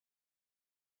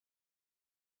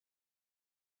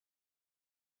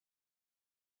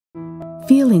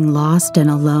feeling lost and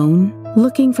alone?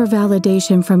 Looking for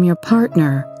validation from your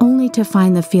partner, only to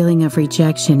find the feeling of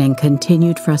rejection and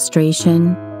continued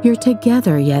frustration? You're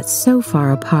together yet so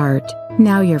far apart.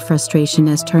 Now your frustration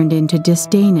has turned into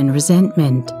disdain and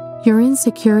resentment. Your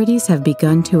insecurities have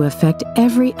begun to affect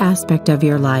every aspect of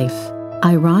your life.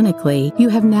 Ironically, you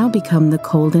have now become the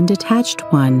cold and detached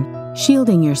one,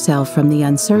 shielding yourself from the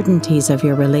uncertainties of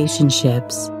your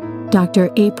relationships. Dr.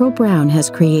 April Brown has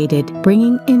created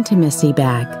Bringing Intimacy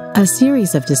Back, a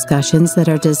series of discussions that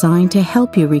are designed to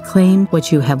help you reclaim what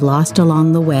you have lost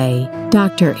along the way.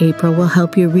 Dr. April will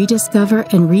help you rediscover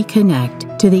and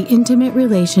reconnect to the intimate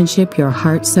relationship your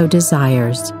heart so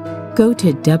desires. Go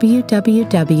to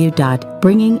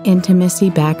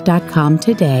www.bringingintimacyback.com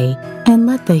today and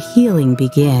let the healing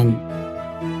begin.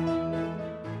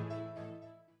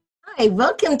 Hi,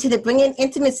 welcome to the Bringing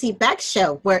Intimacy Back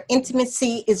show, where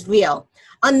intimacy is real.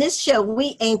 On this show,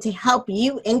 we aim to help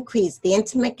you increase the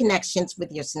intimate connections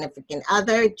with your significant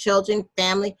other, children,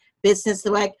 family, business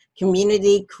life,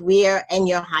 community, career, and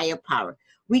your higher power.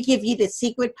 We give you the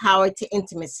secret power to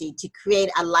intimacy to create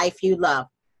a life you love,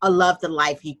 or love the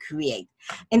life you create.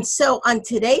 And so on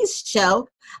today's show,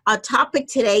 our topic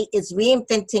today is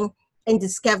reinventing and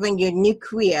discovering your new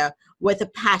career with a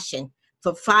passion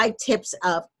for 5 tips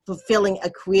of fulfilling a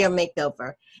career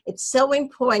makeover. It's so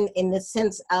important in the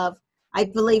sense of, I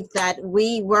believe that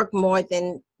we work more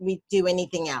than we do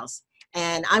anything else.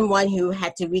 And I'm one who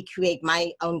had to recreate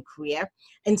my own career.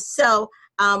 And so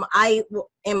I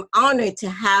am honored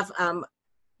to have,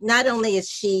 not only is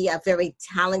she a very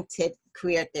talented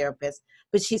career therapist,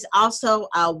 but she's also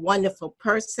a wonderful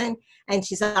person. And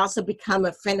she's also become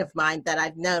a friend of mine that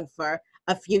I've known for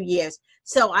a few years.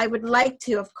 So I would like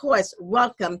to, of course,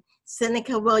 welcome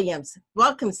Seneca Williams.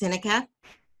 Welcome, Seneca.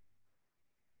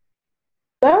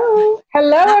 Hello.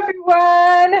 Hello, everyone.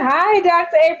 Hi,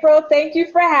 Dr. April. Thank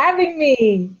you for having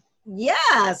me.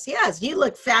 Yes, yes. You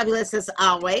look fabulous as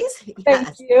always.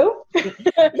 Thank you.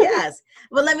 Yes.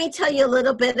 Well, let me tell you a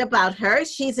little bit about her.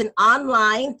 She's an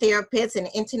online therapist and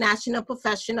international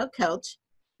professional coach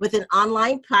with an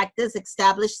online practice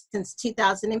established since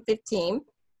 2015.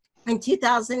 In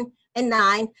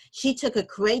 2009, she took a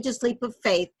courageous leap of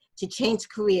faith to change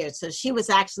careers. So she was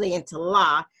actually into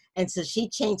law, and so she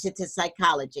changed it to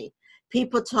psychology.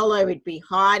 People told her it would be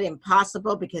hard,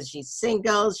 impossible, because she's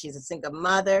single, she's a single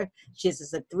mother, she's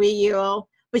just a 3-year-old,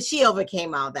 but she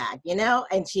overcame all that, you know,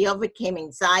 and she overcame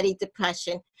anxiety,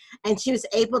 depression, and she was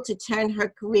able to turn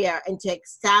her career into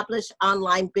established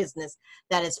online business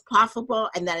that is profitable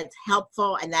and that it's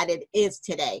helpful and that it is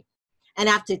today. And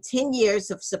after 10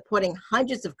 years of supporting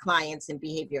hundreds of clients in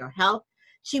behavioral health,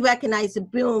 she recognized a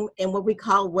boom in what we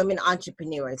call women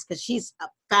entrepreneurs, because she's a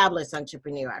fabulous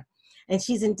entrepreneur. And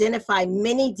she's identified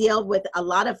many deal with a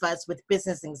lot of us with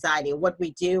business anxiety, what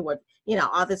we do, what, you know,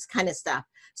 all this kind of stuff.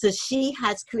 So she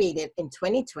has created in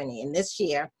 2020, in this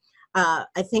year,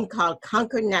 a thing called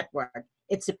Conquer Network.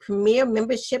 It's a premier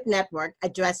membership network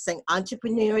addressing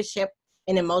entrepreneurship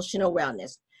and emotional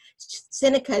wellness.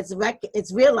 Seneca has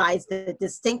realized the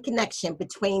distinct connection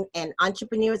between an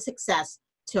entrepreneur's success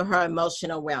to her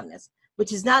emotional wellness,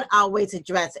 which is not always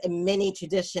addressed in many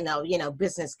traditional, you know,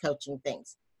 business coaching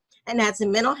things. And as a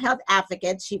mental health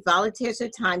advocate, she volunteers her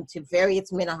time to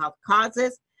various mental health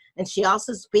causes, and she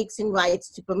also speaks and writes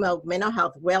to promote mental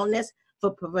health wellness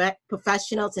for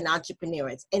professionals and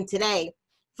entrepreneurs. And today,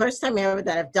 first time ever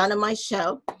that I've done on my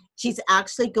show, she's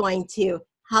actually going to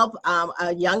help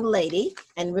a young lady,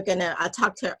 and we're gonna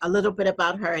talk to her a little bit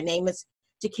about her. Her name is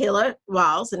Jaekilla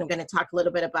Walls, and I'm gonna talk a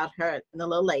little bit about her a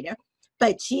little later.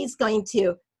 But she's going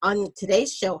to, on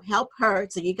today's show, help her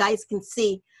so you guys can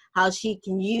see how she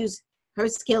can use her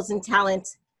skills and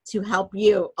talents to help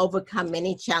you overcome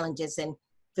many challenges. And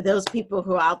for those people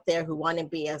who are out there who want to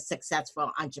be a successful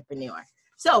entrepreneur.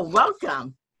 So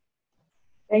welcome.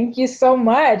 Thank you so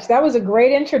much. That was a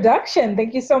great introduction.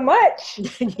 Thank you so much.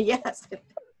 Yes.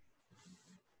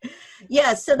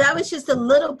 Yes, so that was just a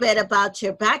little bit about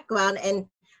your background, and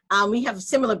we have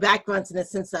similar backgrounds in the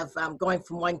sense of going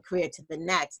from one career to the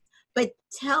next. But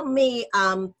tell me,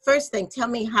 first thing, tell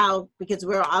me how, because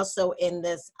we're also in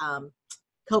this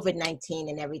COVID-19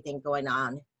 and everything going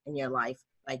on in your life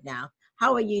right now.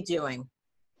 How are you doing?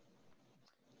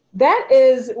 That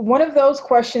is one of those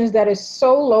questions that is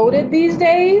so loaded these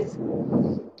days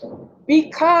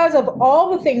because of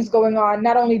all the things going on,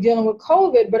 not only dealing with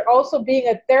COVID, but also being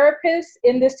a therapist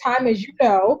in this time, as you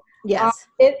know. Yes.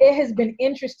 It has been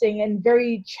interesting and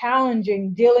very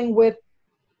challenging dealing with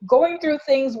going through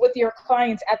things with your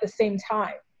clients at the same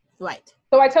time. Right.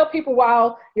 So I tell people,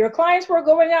 while your clients were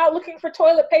going out looking for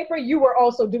toilet paper, you were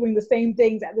also doing the same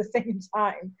things at the same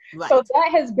time. Right. So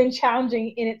that has been challenging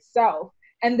in itself.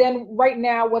 And then right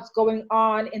now, what's going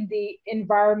on in the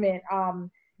environment,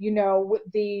 with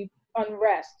the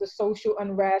unrest, the social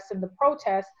unrest and the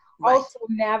protests, Right. also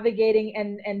navigating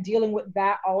and dealing with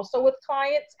that also with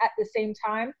clients at the same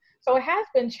time. So it has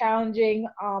been challenging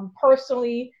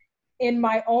personally in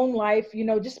my own life,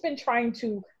 just been trying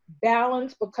to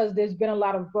balance, because there's been a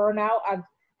lot of burnout. I've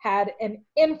had an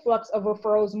influx of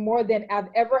referrals, more than I've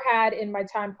ever had in my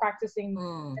time practicing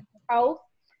mental health,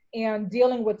 and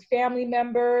dealing with family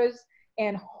members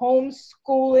and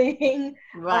homeschooling.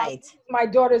 Right. My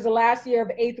daughter's the last year of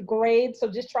 8th grade, so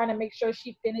just trying to make sure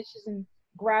she finishes and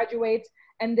graduates.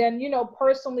 And then,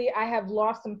 personally, I have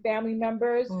lost some family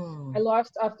members. I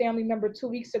lost a family member 2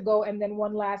 weeks ago, and then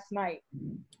one last night.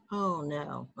 Oh,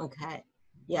 no. Okay.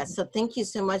 Yeah. So thank you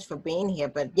so much for being here.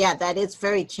 But yeah, that is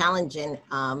very challenging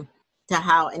and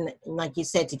like you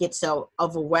said, to get so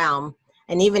overwhelmed.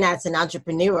 And even as an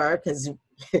entrepreneur, because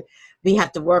we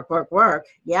have to work.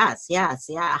 Yes. Yeah.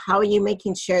 How are you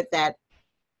making sure that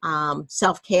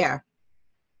self-care?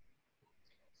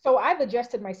 So I've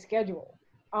adjusted my schedule.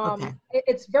 Okay.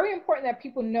 It's very important that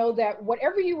people know that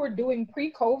whatever you were doing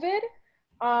pre-COVID,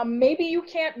 maybe you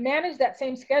can't manage that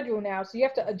same schedule now. So you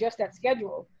have to adjust that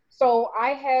schedule. So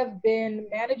I have been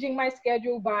managing my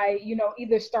schedule by,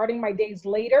 either starting my days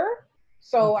later,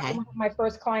 so I don't have my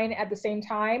first client at the same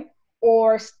time,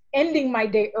 or ending my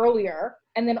day earlier.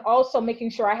 And then also making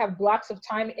sure I have blocks of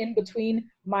time in between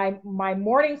my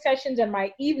morning sessions and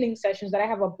my evening sessions, that I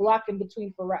have a block in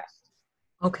between for rest.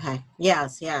 Okay.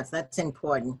 Yes. That's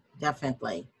important.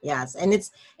 Definitely. Yes. And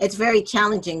it's very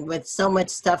challenging with so much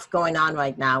stuff going on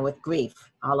right now with grief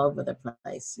all over the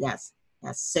place. Yes.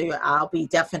 So I'll be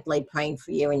definitely praying for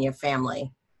you and your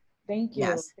family. Thank you.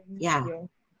 Yes. Thank you.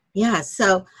 Yeah.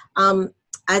 So,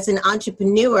 as an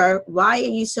entrepreneur, why are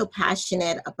you so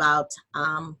passionate about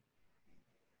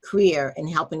career and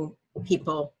helping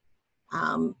people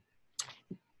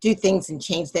do things and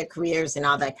change their careers and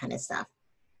all that kind of stuff?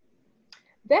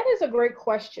 That is a great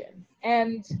question.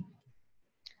 And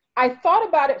I thought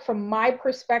about it from my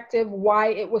perspective, why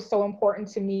it was so important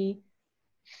to me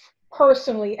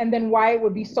personally, and then why it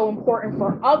would be so important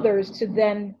for others to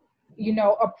then,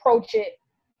 approach it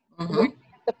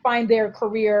to find their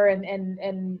career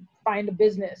and find a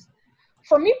business.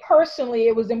 For me personally,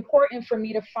 it was important for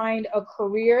me to find a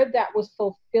career that was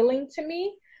fulfilling to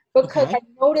me, because I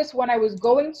noticed when I was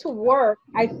going to work,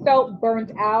 I felt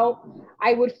burnt out.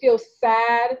 I would feel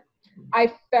sad.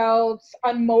 I felt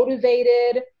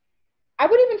unmotivated. I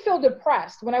would even feel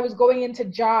depressed when I was going into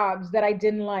jobs that I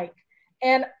didn't like.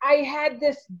 And I had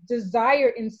this desire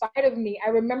inside of me. I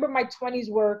remember my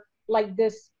 20s were like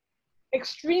this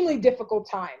extremely difficult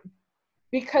time,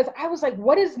 because I was like,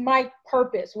 what is my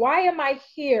purpose? Why am I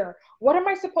here? What am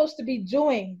I supposed to be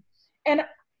doing? And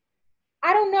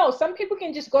I don't know. Some people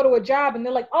can just go to a job and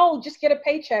they're like, oh, just get a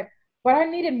paycheck. But I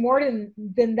needed more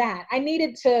than that. I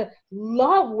needed to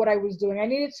love what I was doing. I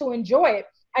needed to enjoy it.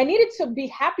 I needed to be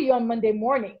happy on Monday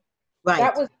morning. Right.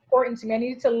 That was important to me. I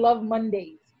needed to love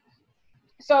Mondays.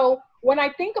 So when I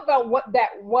think about what that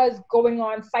was going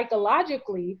on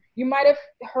psychologically, you might have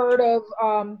heard of,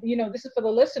 this is for the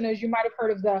listeners, you might have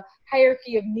heard of the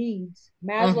hierarchy of needs,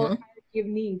 Maslow's hierarchy of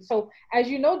needs. So as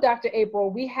you know, Dr.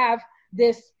 April, we have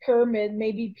this pyramid,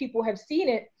 maybe people have seen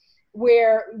it,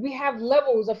 where we have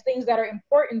levels of things that are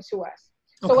important to us.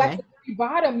 So at the very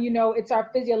bottom, it's our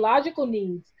physiological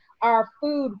needs, our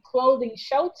food, clothing,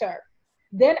 shelter,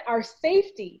 then our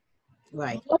safety,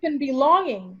 love and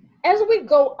belonging. As we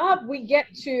go up, we get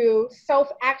to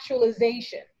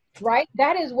self-actualization, right?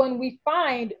 That is when we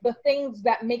find the things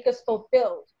that make us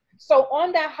fulfilled. So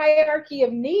on that hierarchy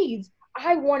of needs,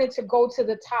 I wanted to go to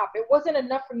the top. It wasn't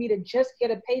enough for me to just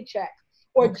get a paycheck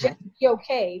or just be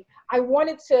okay. I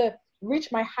wanted to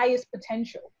reach my highest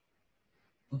potential.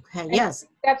 Okay, and yes.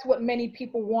 That's what many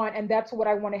people want, and that's what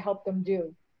I want to help them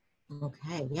do.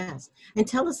 Okay, yes. And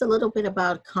tell us a little bit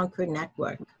about Conquer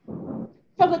Network.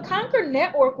 So the Conquer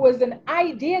Network was an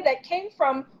idea that came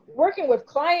from working with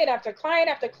client after client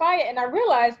after client, and I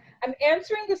realized I'm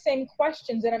answering the same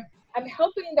questions, and I'm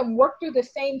helping them work through the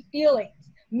same feelings.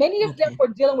 Many of them were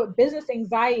dealing with business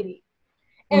anxiety.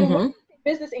 And when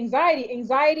business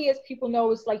anxiety, as people know,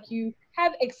 is like you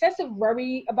have excessive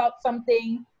worry about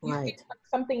something. You feel like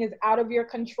something is out of your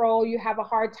control. You have a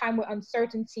hard time with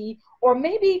uncertainty, or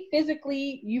maybe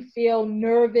physically you feel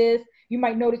nervous. You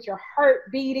might notice your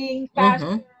heart beating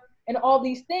faster and all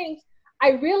these things.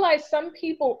 I realized some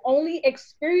people only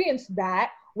experienced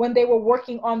that when they were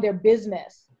working on their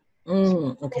business.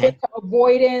 Okay. Into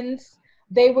avoidance.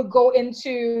 They would go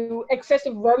into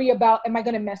excessive worry about, am I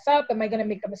going to mess up? Am I going to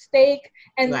make a mistake?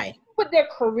 And Right. with their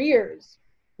careers,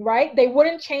 right? They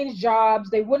wouldn't change jobs.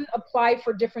 They wouldn't apply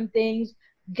for different things,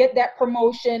 get that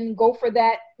promotion, go for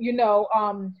that,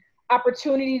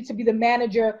 opportunity to be the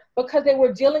manager, because they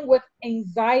were dealing with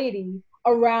anxiety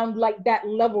around like that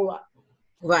level up.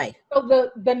 Right. So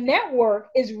the network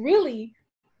is really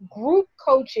group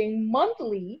coaching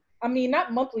monthly. I mean,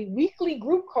 not monthly, weekly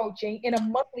group coaching in a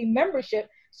monthly membership,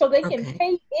 so they can Okay.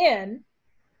 pay in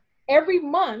every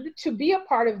month to be a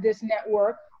part of this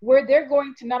network, where they're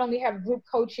going to not only have group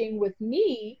coaching with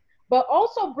me, but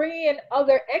also bring in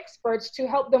other experts to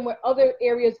help them with other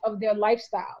areas of their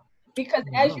lifestyle. Because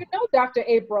as you Wow. know, Dr.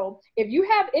 April, if you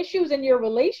have issues in your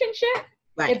relationship,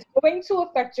 Right. it's going to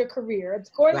affect your career. It's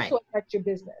going Right. to affect your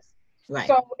business. Right.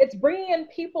 So it's bringing in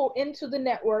people into the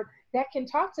network that can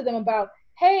talk to them about,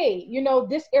 hey,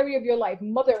 this area of your life,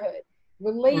 motherhood,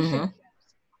 relationships.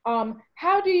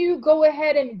 How do you go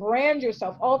ahead and brand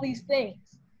yourself? All these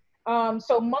things.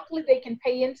 So monthly they can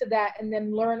pay into that and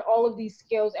then learn all of these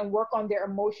skills and work on their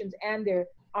emotions and their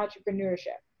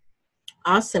entrepreneurship.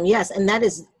 Awesome. Yes. And that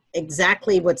is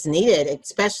exactly what's needed,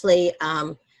 especially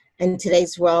in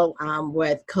today's world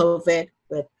with COVID,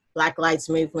 with Black Lives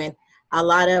Movement. A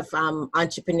lot of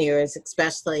entrepreneurs,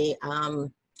 especially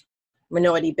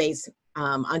minority-based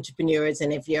entrepreneurs.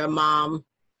 And if you're a mom,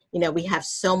 we have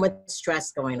so much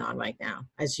stress going on right now,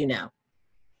 as you know.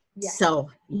 Yes. So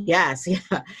yes,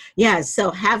 yeah.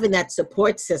 So having that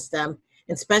support system,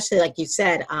 especially like you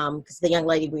said, because the young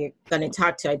lady we're going to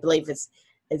talk to, I believe is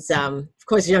of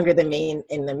course younger than me,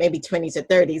 in the maybe 20s or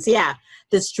 30s. Yeah,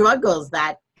 the struggles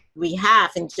that we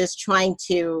have in just trying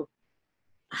to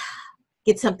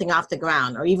get something off the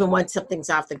ground, or even once something's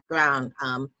off the ground,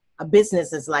 a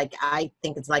business is like, I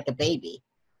think it's like a baby.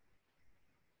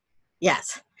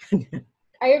 Yes.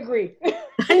 I agree.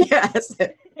 Yes.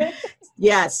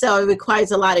 Yeah, so it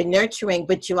requires a lot of nurturing,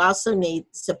 but you also need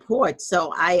support.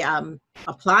 So I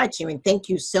applaud you and thank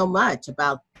you so much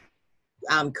about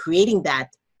creating that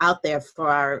out there for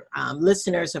our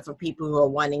listeners, or for people who are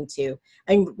wanting to.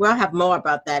 And we'll have more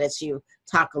about that as you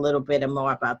talk a little bit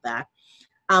more about that.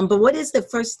 But what is the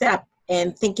first step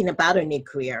in thinking about a new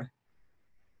career?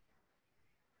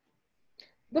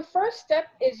 The first step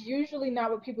is usually not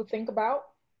what people think about,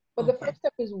 but the Okay. first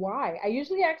step is why. I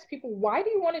usually ask people, why do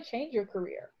you want to change your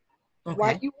career?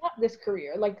 Why do Okay. you want this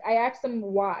career? Like, I ask them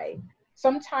why.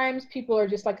 Sometimes people are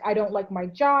just like, I don't like my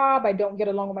job. I don't get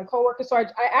along with my coworkers. So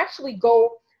I actually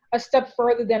go a step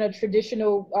further than a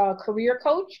traditional career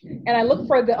coach. And I look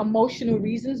for the emotional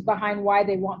reasons behind why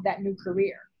they want that new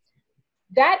career.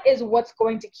 That is what's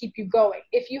going to keep you going.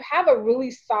 If you have a really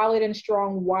solid and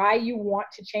strong why you want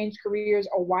to change careers,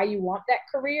 or why you want that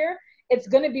career, it's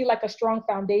going to be like a strong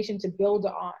foundation to build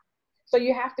on. So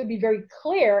you have to be very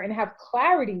clear and have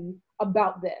clarity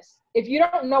about this. If you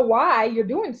don't know why you're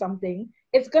doing something,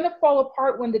 it's going to fall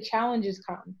apart when the challenges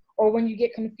come, or when you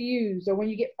get confused, or when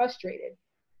you get frustrated.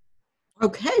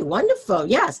 Okay, wonderful.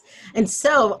 Yes. And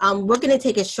so we're going to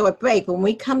take a short break. When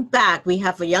we come back, we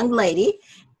have a young lady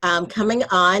coming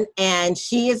on, and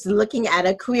she is looking at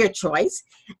a career choice.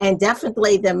 And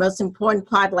definitely the most important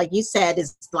part, like you said,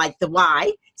 is like the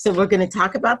why. So we're going to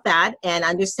talk about that and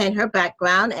understand her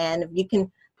background. And if you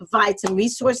can provide some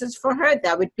resources for her,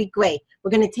 that would be great.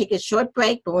 We're going to take a short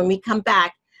break, but when we come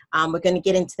back, we're going to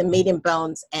get into the meat and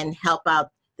bones and help out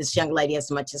this young lady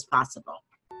as much as possible.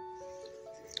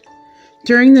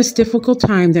 During this difficult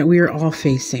time that we are all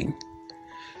facing,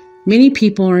 many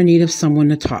people are in need of someone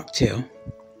to talk to.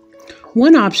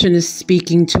 One option is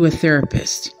speaking to a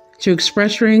therapist to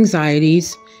express your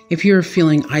anxieties if you are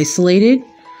feeling isolated,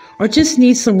 or just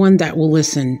need someone that will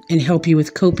listen and help you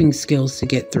with coping skills to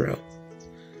get through.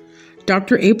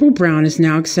 Dr. April Brown is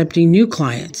now accepting new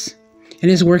clients and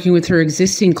is working with her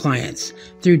existing clients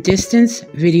through distance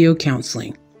video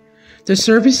counseling. The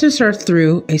services are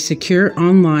through a secure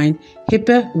online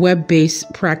HIPAA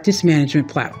web-based practice management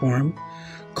platform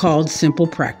called Simple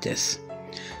Practice.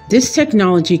 This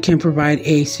technology can provide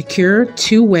a secure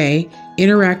two-way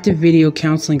interactive video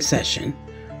counseling session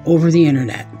over the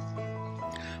internet.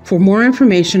 For more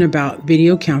information about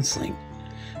video counseling,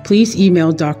 please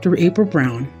email Dr. April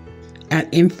Brown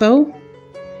at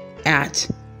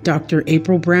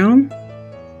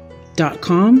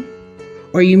info@draprilbrown.com,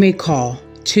 or you may call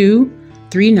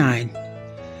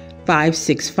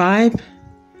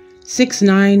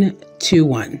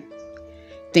 239-565-6921.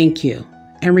 Thank you.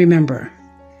 And remember,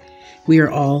 we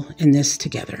are all in this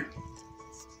together.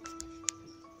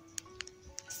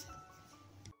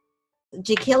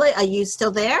 Jaekilla, are you still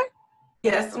there?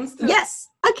 Yes, I'm still. Yes.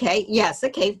 Okay, yes,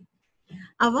 okay.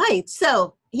 All right.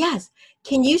 So, yes,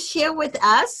 can you share with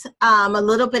us a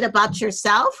little bit about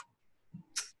yourself?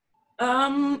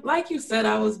 Like you said,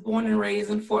 I was born and raised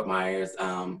in Fort Myers.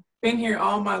 Been here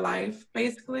all my life,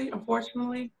 basically,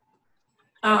 unfortunately.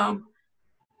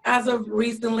 As of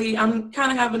recently, I'm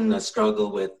kind of having a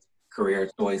struggle with career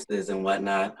choices and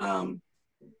whatnot.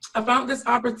 I found this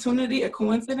opportunity a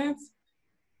coincidence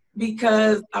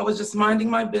because I was just minding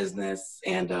my business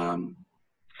and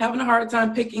having a hard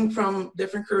time picking from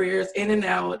different careers in and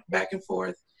out, back and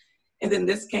forth. And then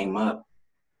this came up.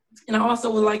 And I also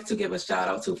would like to give a shout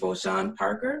out to Foshan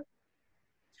Parker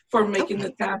for making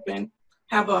this happen,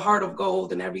 have a heart of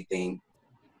gold and everything,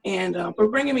 and for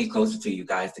bringing me closer to you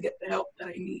guys to get the help that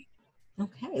I need.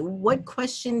 Okay. What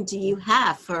question do you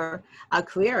have for a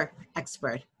career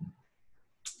expert?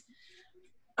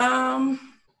 I'm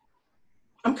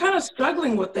kind of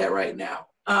struggling with that right now.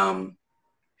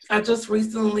 I just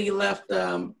recently left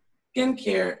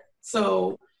skincare,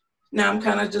 so now I'm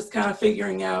kind of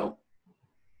figuring out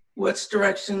which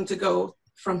direction to go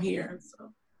from here.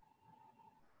 So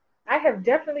I have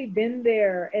definitely been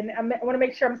there, and I want to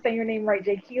make sure I'm saying your name right,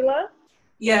 Jaekilla.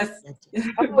 Yes.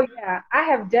 Oh yeah, I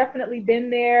have definitely been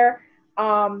there.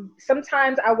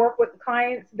 Sometimes I work with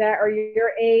clients that are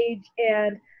your age,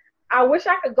 and I wish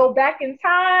I could go back in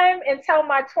time and tell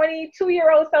my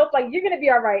 22-year-old self, like, you're going to be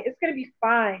all right. It's going to be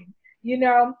fine. You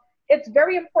know, it's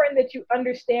very important that you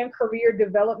understand career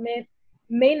development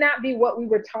may not be what we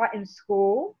were taught in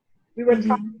school. We were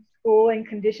taught in school and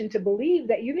conditioned to believe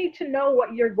that you need to know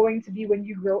what you're going to be when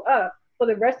you grow up for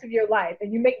the rest of your life,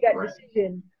 and you make that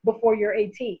decision before you're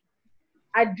 18.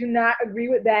 I do not agree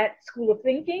with that school of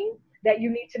thinking, that you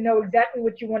need to know exactly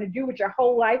what you want to do with your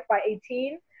whole life by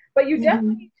 18. But you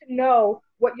definitely need to know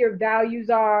what your values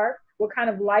are, what kind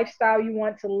of lifestyle you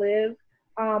want to live.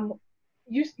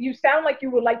 You sound like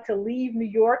you would like to leave New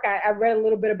York. I read a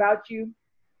little bit about you.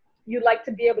 You'd like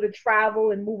to be able to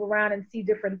travel and move around and see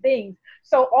different things.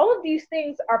 So all of these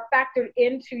things are factored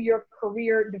into your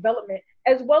career development,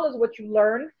 as well as what you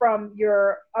learn from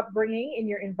your upbringing in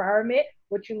your environment,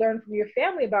 what you learn from your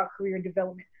family about career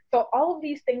development. So all of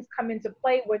these things come into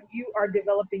play when you are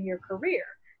developing your career.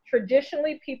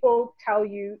 Traditionally, people tell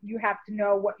you you have to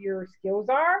know what your skills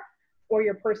are or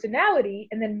your personality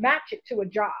and then match it to a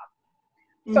job.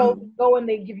 So go and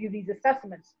they give you these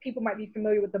assessments. People might be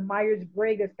familiar with the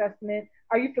Myers-Briggs assessment.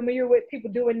 Are you familiar with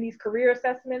people doing these career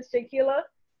assessments, Jaekilla?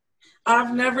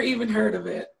 I've never even heard of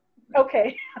it.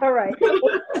 Okay, all right.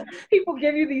 People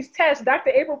give you these tests.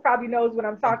 Dr. April probably knows what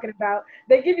I'm talking about.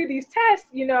 They give you these tests,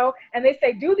 you know, and they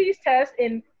say, do these tests,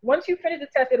 and once you finish the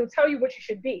test, it'll tell you what you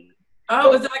should be.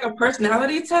 Oh, is it like a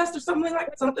personality test or something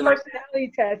like something like that?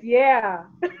 Personality test, yeah.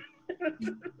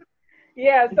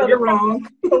 Yeah, so you're wrong.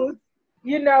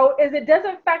 You know, is it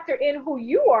doesn't factor in who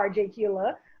you are,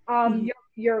 Jaekilla.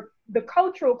 The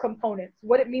cultural components,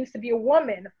 what it means to be a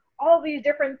woman, all these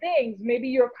different things, maybe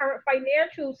your current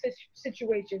financial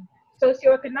situation,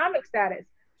 socioeconomic status.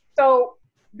 So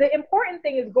the important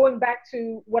thing is going back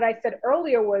to what I said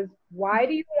earlier was, why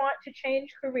do you want to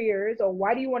change careers, or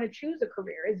why do you want to choose a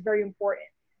career is very important.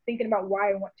 Thinking about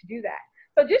why I want to do that.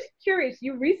 So just curious,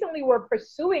 you recently were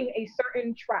pursuing a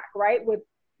certain track, right? With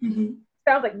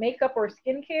sounds like makeup or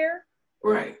skincare.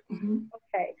 Right.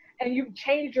 Okay. And you've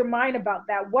changed your mind about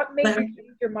that. What made you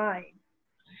change your mind?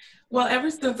 Well, ever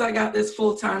since I got this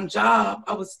full-time job,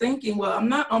 I was thinking, well, I'm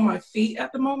not on my feet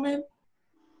at the moment.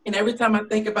 And every time I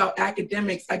think about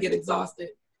academics, I get exhausted.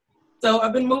 So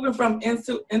I've been moving from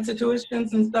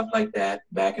institutions and stuff like that,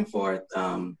 back and forth.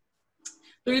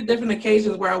 3 different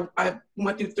occasions where I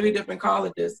went through 3 different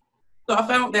colleges. So I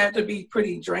found that to be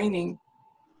pretty draining.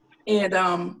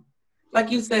 And like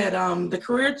you said, the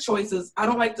career choices, I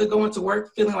don't like to go into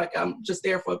work feeling like I'm just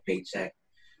there for a paycheck,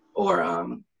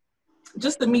 or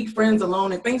just to meet friends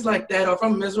alone and things like that. Or if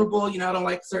I'm miserable, you know, I don't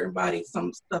like certain bodies,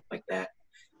 some stuff like that.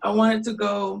 I wanted to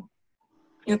go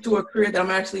into a career that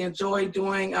I'm actually enjoy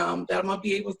doing, that I'm gonna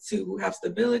be able to have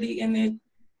stability in it,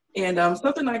 and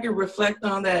something I can reflect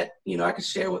on that, you know, I can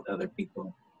share with other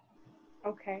people.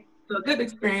 Okay. So good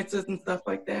experiences and stuff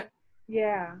like that.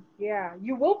 Yeah, yeah.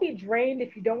 You will be drained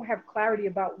if you don't have clarity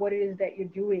about what it is that you're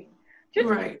doing. Just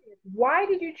right. Why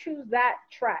did you choose that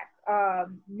track,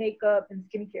 makeup and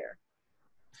skincare?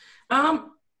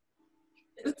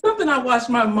 It's something I watched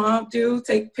my mom do,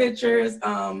 take pictures.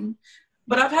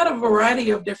 But I've had a variety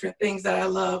of different things that I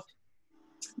loved,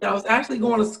 that I was actually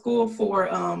going to school for,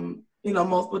 you know,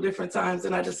 multiple different times,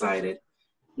 and I decided,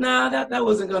 nah, that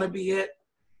wasn't going to be it.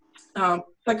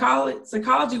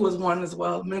 Psychology was one as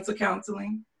well, mental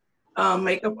counseling,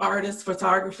 makeup artist,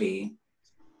 photography.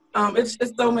 It's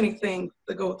just so many things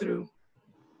to go through.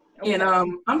 Okay. And I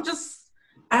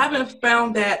haven't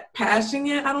found that passion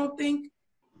yet, I don't think,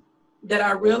 that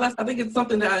I realized. I think it's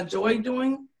something that I enjoy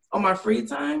doing on my free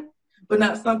time, but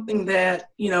not something that,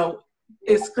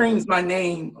 it screams my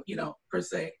name, per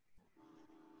se.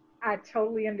 I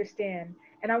totally understand.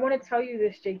 And I want to tell you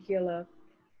this, Jaekilla.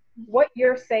 What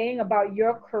you're saying about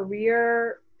your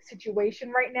career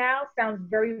situation right now sounds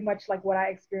very much like what I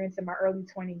experienced in my early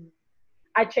 20s.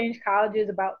 I changed colleges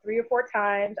about 3 or 4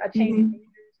 times. I changed majors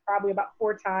probably about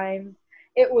 4 times.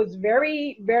 It was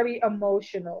very, very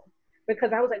emotional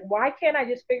because I was like, why can't I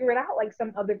just figure it out like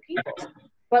some other people?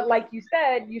 But like you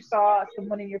said, you saw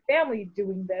someone in your family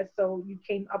doing this, so you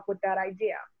came up with that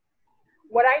idea.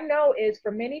 What I know is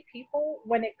for many people,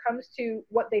 when it comes to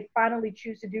what they finally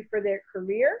choose to do for their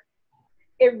career,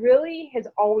 it really has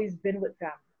always been with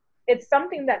them. It's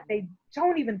something that they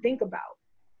don't even think about.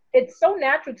 It's so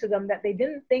natural to them that they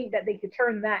didn't think that they could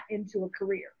turn that into a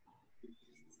career.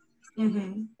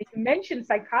 Mm-hmm. You mentioned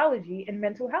psychology and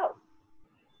mental health.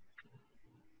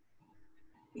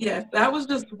 Yeah, that was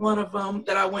just one of them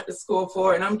that I went to school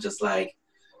for. And I'm just like,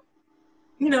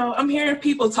 I'm hearing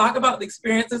people talk about the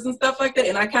experiences and stuff like that.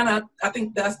 And I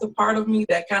think that's the part of me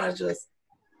that kind of just,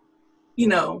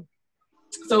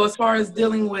 so as far as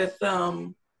dealing with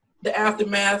the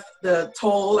aftermath, the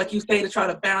toll, like you say, to try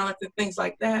to balance and things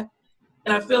like that.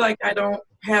 And I feel like I don't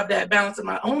have that balance in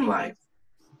my own life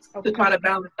to try to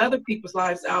balance other people's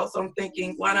lives out. So I'm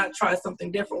thinking, why not try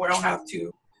something different where I don't have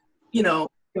to,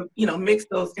 mix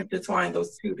those, intertwine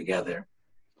those two together.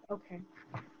 Okay.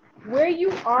 Where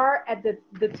you are at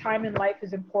the time in life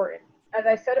is important. As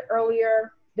I said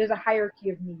earlier, there's a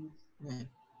hierarchy of needs. Mm.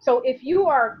 So if you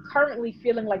are currently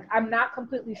feeling like I'm not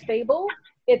completely stable,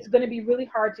 it's going to be really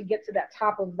hard to get to that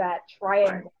top of that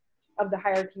triangle of the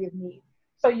hierarchy of needs.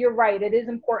 So you're right. It is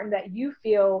important that you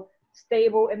feel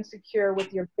stable and secure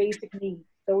with your basic needs.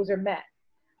 Those are met.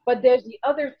 But there's the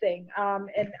other thing,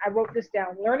 and I wrote this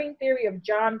down, learning theory of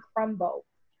John Crumbo.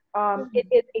 It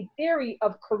is a theory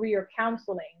of career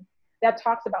counseling that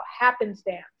talks about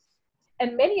happenstance.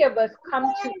 And many of us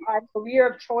come to our career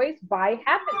of choice by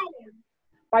happenstance,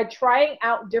 by trying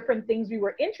out different things we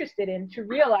were interested in to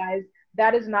realize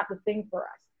that is not the thing for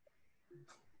us.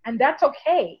 And that's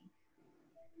okay.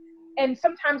 And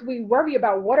sometimes we worry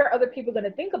about what are other people going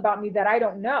to think about me that I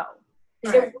don't know.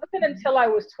 Right. It wasn't until I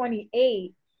was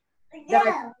 28 that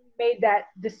I made that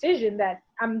decision that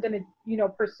I'm going to,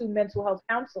 pursue mental health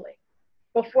counseling.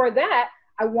 Before that,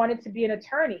 I wanted to be an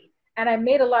attorney. And I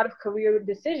made a lot of career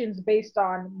decisions based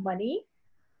on money,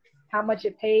 how much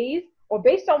it pays, or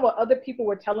based on what other people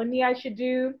were telling me I should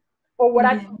do, or what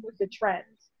I thought was the trends.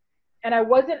 And I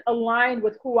wasn't aligned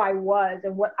with who I was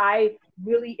and what I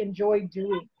really enjoyed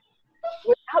doing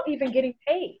without even getting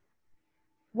paid.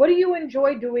 What do you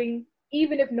enjoy doing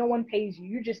even if no one pays you?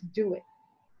 You just do it.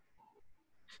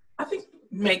 I think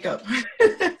makeup.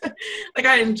 Like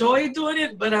I enjoy doing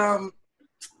it, but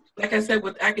like I said,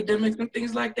 with academics and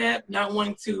things like that, not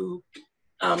wanting to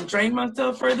drain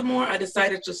myself furthermore, I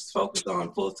decided to just focus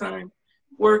on full-time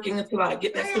working until I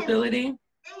get that stability.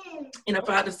 And if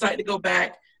I decide to go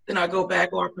back, then I'll go back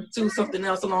or pursue something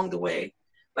else along the way.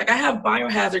 Like I have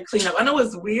biohazard cleanup. I know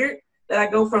it's weird that I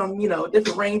go from,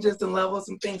 different ranges and levels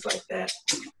and things like that.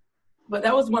 But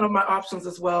that was one of my options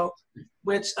as well,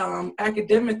 which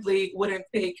academically wouldn't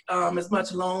take as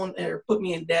much loan or put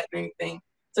me in debt or anything.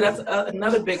 So that's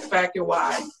another big factor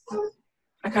why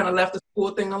I kind of left the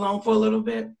school thing alone for a little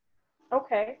bit.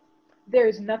 Okay. There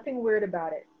is nothing weird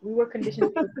about it. We were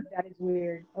conditioned to think that is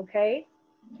weird, okay?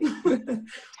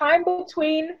 Time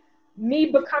between me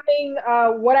becoming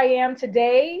what I am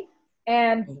today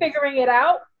and figuring it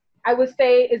out, I would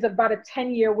say is about a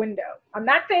 10-year window. I'm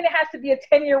not saying it has to be a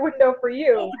 10-year window for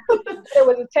you. It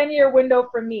was a 10-year window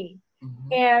for me.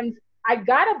 Mm-hmm. And I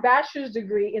got a bachelor's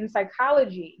degree in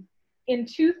psychology in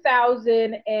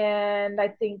 2000 and I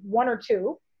think 1 or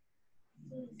 2.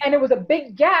 And it was a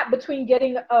big gap between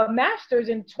getting a master's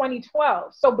in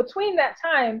 2012. So between that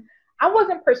time, I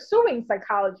wasn't pursuing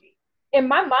psychology. In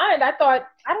my mind, I thought,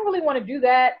 I don't really want to do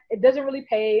that. It doesn't really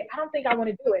pay. I don't think I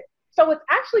want to do it. So it's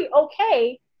actually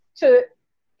okay to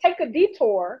take a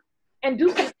detour and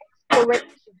do some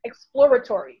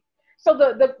exploratory. So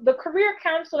the career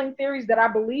counseling theories that I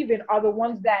believe in are the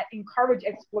ones that encourage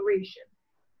exploration.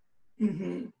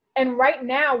 Mm-hmm. And right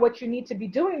now, what you need to be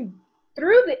doing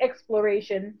through the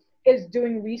exploration is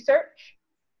doing research.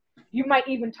 You might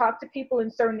even talk to people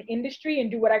in certain industry and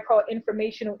do what I call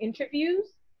informational interviews,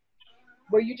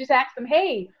 where you just ask them,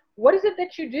 hey, what is it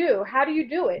that you do? How do you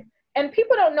do it? And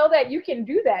people don't know that you can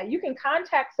do that. You can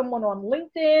contact someone on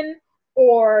LinkedIn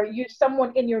or use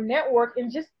someone in your network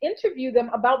and just interview them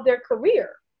about their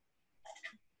career.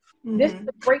 This is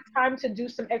a great time to do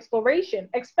some exploration,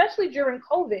 especially during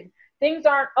COVID. Things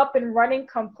aren't up and running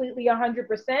completely 100%.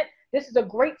 This is a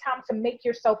great time to make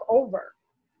yourself over.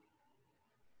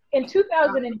 In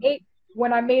 2008,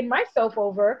 when I made myself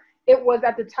over, it was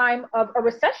at the time of a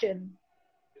recession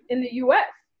in the US.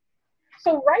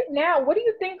 So right now, what do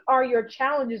you think are your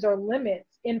challenges or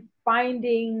limits in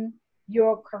finding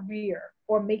your career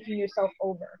or making yourself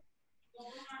over?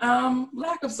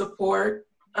 Lack of support.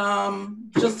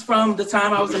 Just from the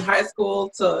time I was in high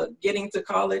school to getting to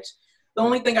college, the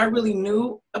only thing I really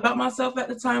knew about myself at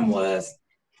the time was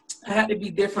I had to be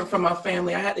different from my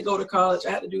family. I had to go to college.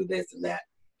 I had to do this and that.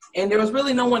 And there was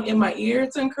really no one in my ear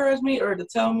to encourage me or to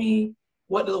tell me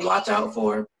what to watch out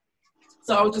for.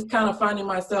 So I was just kind of finding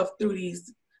myself through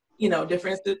these,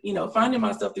 finding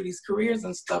myself through these careers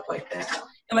and stuff like that.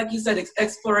 And like you said,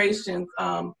 explorations.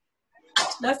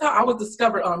 That's how I was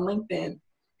discovered on LinkedIn.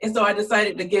 And so I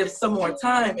decided to give some more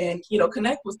time and,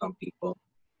 connect with some people.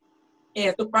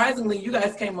 And surprisingly, you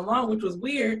guys came along, which was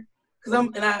weird.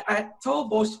 I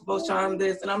told Boshan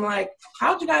this, and I'm like,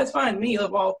 how'd you guys find me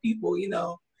of all people,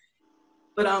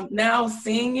 But now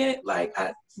seeing it, like,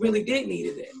 I really did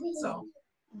needed it, so.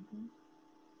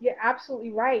 You're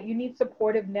absolutely right. You need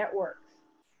supportive networks.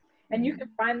 And you can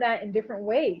find that in different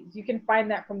ways. You can find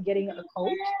that from getting a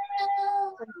coach,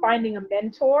 from finding a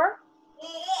mentor,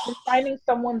 from finding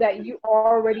someone that you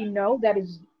already know that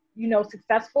is,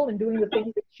 successful in doing the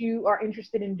things that you are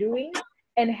interested in doing,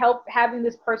 and having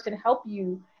this person help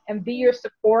you and be your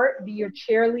support, be your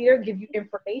cheerleader, give you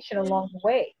information along the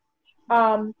way.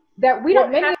 That we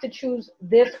don't have to choose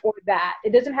this or that.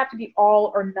 It doesn't have to be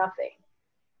all or nothing.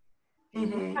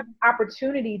 You have the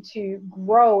opportunity to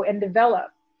grow and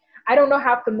develop. I don't know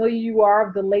how familiar you are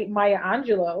of the late Maya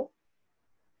Angelou,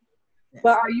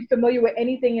 but are you familiar with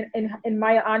anything in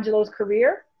Maya Angelou's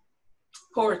career?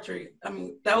 Poetry. I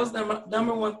mean, that was the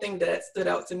number one thing that stood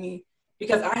out to me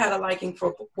because I had a liking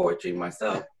for poetry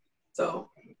myself. So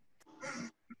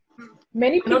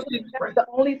many people think that's the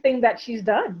only thing that she's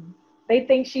done. They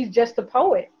think she's just a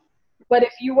poet. But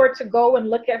if you were to go and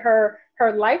look at her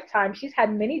lifetime, she's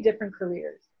had many different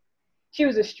careers. She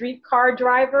was a streetcar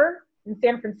driver in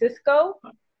San Francisco.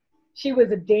 She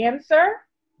was a dancer.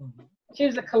 She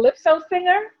was a calypso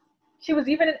singer. She was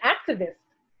even an activist.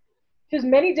 She was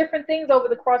many different things over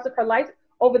the course of her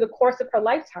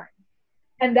lifetime.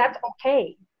 And that's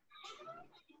okay.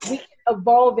 We can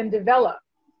evolve and develop.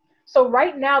 So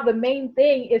right now, the main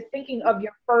thing is thinking of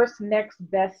your first next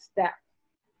best step.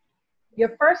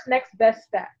 Your first next best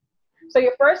step. So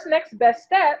your first next best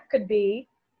step could be,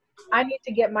 I need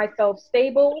to get myself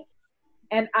stable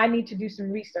and I need to do some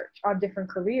research on different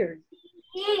careers.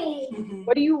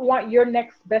 What do you want your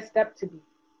next best step to be?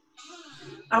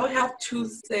 I would have to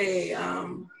say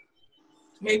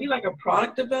maybe like a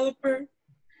product developer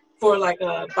for like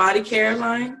a body care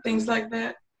line, things like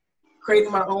that.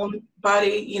 Creating my own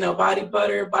body, body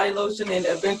butter, body lotion, and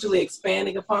eventually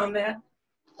expanding upon that.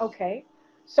 Okay.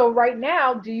 So right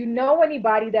now, do you know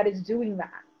anybody that is doing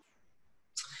that?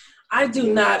 I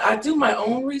do not. I do my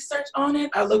own research on it.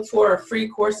 I look for free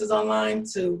courses online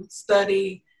to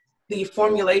study the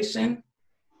formulation,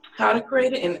 how to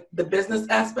create it, and the business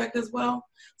aspect as well.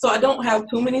 So I don't have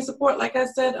too many support, like I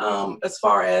said, as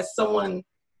far as someone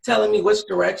telling me which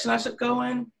direction I should go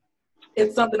in.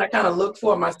 It's something I kind of look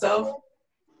for myself,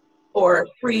 or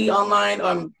free online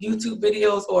YouTube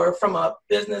videos, or from a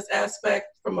business aspect,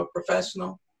 from a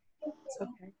professional.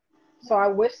 Okay. So I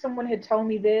wish someone had told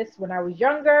me this when I was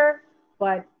younger,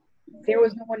 but there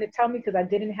was no one to tell me because I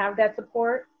didn't have that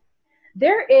support.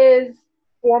 There is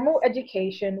formal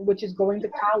education, which is going to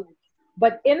college,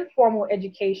 but informal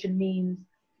education means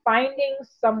finding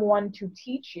someone to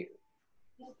teach you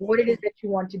what it is that you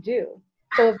want to do.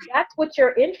 So if that's what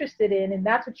you're interested in and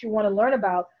that's what you want to learn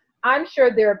about, I'm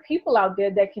sure there are people out there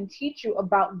that can teach you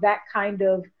about that kind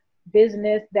of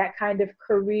business, that kind of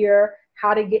career,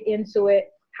 how to get into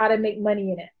it, how to make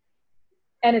money in it.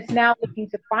 And it's now looking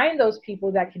to find those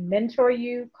people that can mentor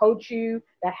you, coach you,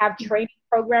 that have training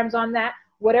programs on that.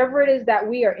 Whatever it is that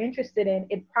we are interested in,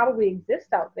 it probably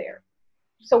exists out there.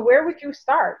 So where would you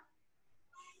start?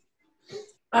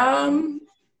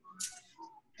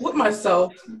 With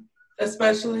myself,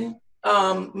 especially,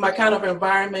 my kind of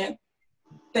environment,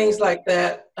 things like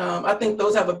that. I think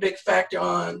those have a big factor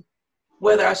on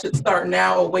whether I should start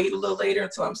now or wait a little later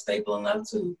until I'm stable enough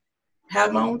to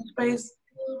have my own space.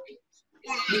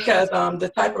 Because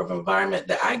the type of environment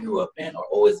that I grew up in, or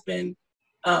always been,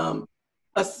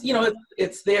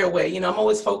 it's their way. I'm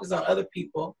always focused on other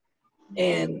people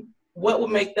and what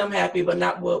would make them happy, but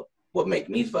not what would make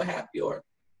me feel happy, or,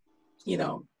 you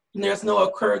know, and there's no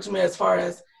encouragement as far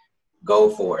as go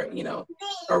for it, you know,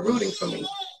 or rooting for me.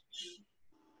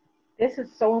 This is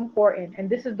so important. And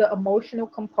this is the emotional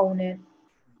component.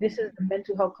 This is the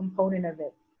mental health component of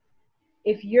it.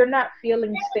 If you're not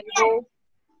feeling stable,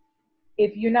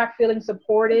 if you're not feeling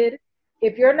supported,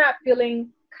 if you're not feeling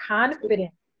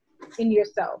confident in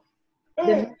yourself,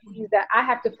 then that means that I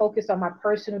have to focus on my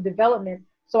personal development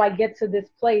so I get to this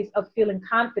place of feeling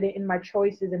confident in my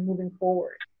choices and moving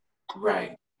forward.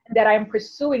 Right. That I'm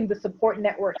pursuing the support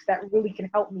networks that really can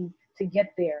help me to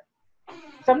get there.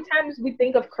 Sometimes we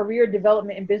think of career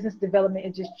development and business development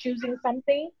as just choosing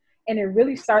something, and it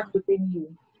really starts within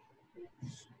you.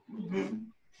 Mm-hmm.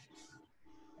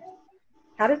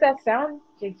 How does that sound,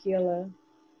 Jaekilla?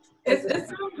 It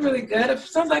sounds really good. It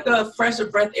sounds like a fresh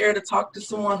breath of air to talk to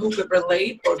someone who could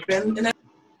relate or been in it.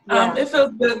 Yeah. It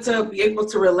feels good to be able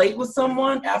to relate with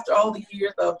someone after all the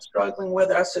years of struggling,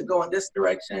 whether I should go in this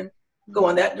direction, go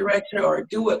in that direction, or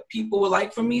do what people would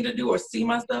like for me to do, or see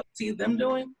them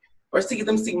doing, or see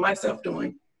myself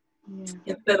doing,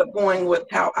 instead of going with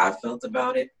how I felt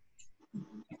about it.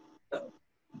 So.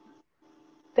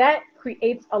 That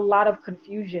creates a lot of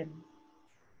confusion.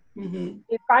 Mm-hmm.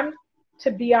 If I'm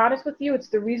to be honest with you, it's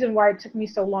the reason why it took me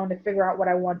so long to figure out what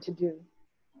I want to do.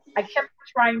 I kept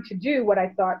trying to do what I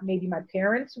thought maybe my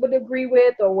parents would agree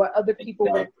with, or what other people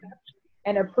would accept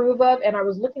and approve of, and I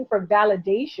was looking for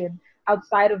validation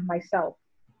outside of myself.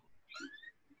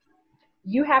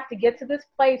 You have to get to this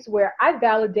place where I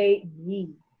validate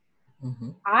me. Mm-hmm.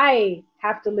 I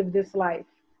have to live this life.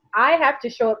 I have to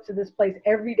show up to this place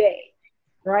every day,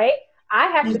 right? I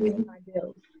have to pay my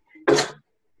bills.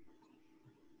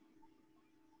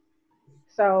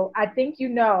 So I think you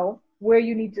know where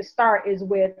you need to start is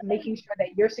with making sure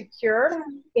that you're secure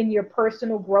in your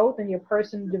personal growth and your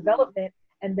personal development.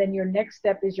 And then your next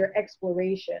step is your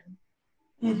exploration.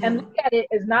 Mm-hmm. And look at it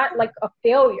as not like a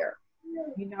failure.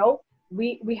 You know,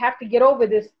 we have to get over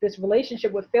this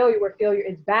relationship with failure where failure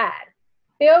is bad.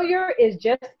 Failure is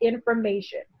just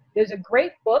information. There's a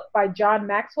great book by John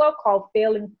Maxwell called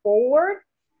Failing Forward.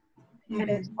 Mm-hmm. And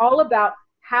it's all about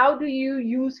how do you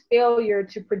use failure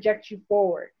to project you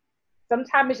forward.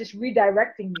 Sometimes it's just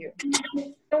redirecting you. If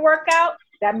it doesn't work out,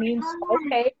 that means,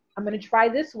 okay, I'm going to try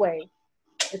this way.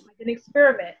 It's like an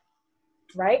experiment,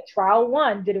 right? Trial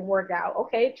 1 didn't work out.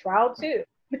 Okay, trial 2.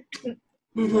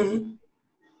 Mm-hmm.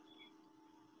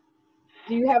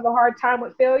 Do you have a hard time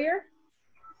with failure?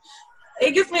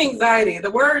 It gives me anxiety.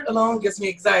 The word alone gives me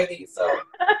anxiety. So,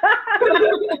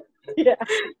 yeah.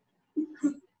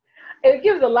 It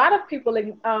gives a lot of people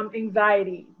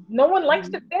anxiety. No one likes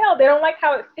to fail. They don't like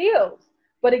how it feels.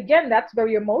 But again, that's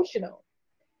very emotional.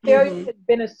 Failure has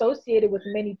been associated with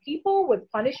many people with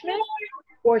punishment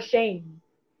or shame.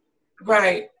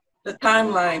 Right. The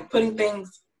timeline, putting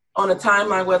things on a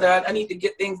timeline, whether I need to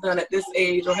get things done at this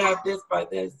age or have this by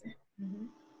this. Mm-hmm.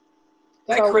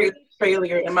 That creates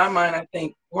failure in my mind, I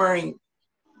think, worrying.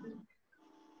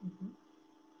 Mm-hmm.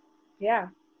 Yeah.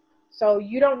 So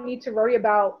you don't need to worry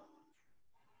about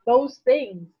those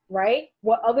things, right?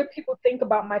 What other people think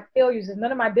about my failures is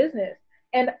none of my business.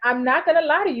 And I'm not going to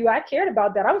lie to you. I cared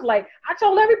about that. I was like, I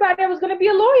told everybody I was going to be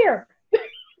a lawyer.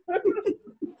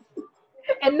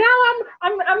 And now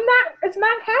I'm not, it's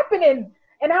not happening.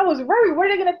 And I was worried, what are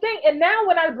they going to think? And now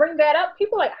when I bring that up,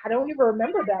 people are like, I don't even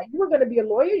remember that. You were going to be a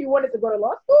lawyer? You wanted to go to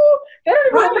law school? They don't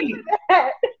even remember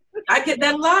that. I get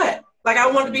that a lot. Like,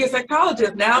 I want to be a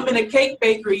psychologist. Now I'm in a cake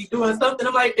bakery doing something.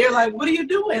 I'm like, they're like, what are you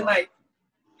doing? Like,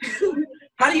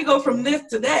 how do you go from this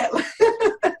to that?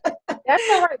 That's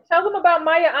all right. Tell them about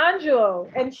Maya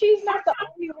Angelou. And she's not the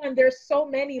only one. There's so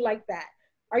many like that.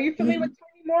 Are you familiar with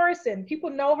Toni Morrison?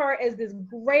 People know her as this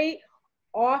great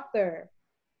author.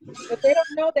 But they don't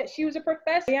know that she was a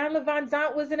professor. Diane Van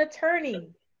Zandt was an attorney.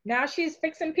 Now she's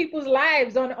fixing people's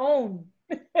lives on OWN.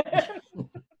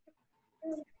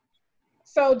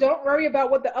 So don't worry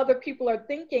about what the other people are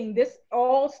thinking. This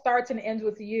all starts and ends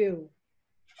with you.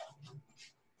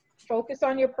 Focus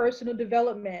on your personal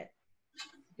development.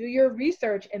 Do your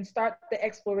research and start the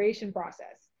exploration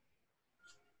process.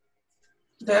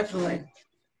 Definitely.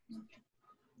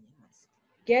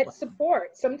 Get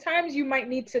support. Sometimes you might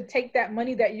need to take that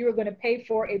money that you are going to pay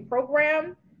for a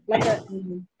program, like a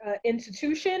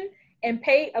institution, and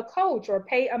pay a coach or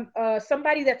pay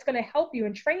somebody that's going to help you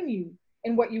and train you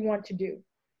in what you want to do.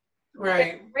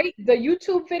 Right. Great. The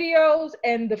YouTube videos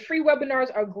and the free webinars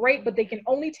are great, but they can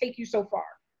only take you so far.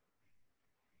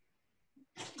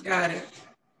 Got it.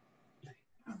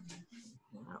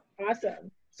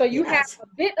 Awesome. So you have a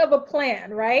bit of a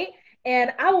plan, right?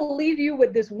 And I will leave you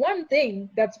with this one thing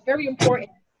that's very important.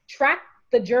 Track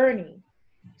the journey.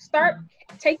 Start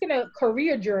taking a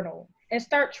career journal and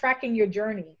start tracking your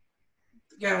journey.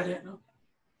 Got it.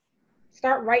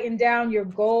 Start writing down your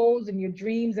goals and your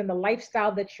dreams and the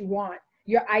lifestyle that you want,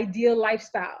 your ideal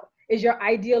lifestyle. Is your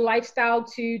ideal lifestyle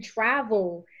to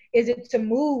travel? Is it to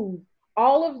move?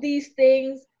 All of these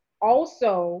things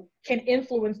also can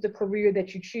influence the career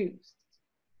that you choose.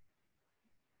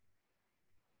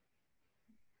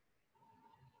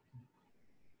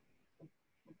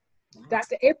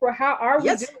 Dr. April, how are we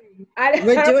Yes. doing?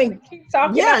 We're doing, keep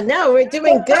talking. yeah, no, we're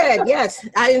doing good. Yes.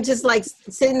 I'm just like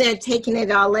sitting there taking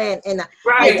it all in. And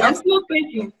right, I'm still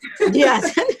thinking.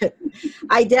 Yes.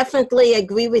 I definitely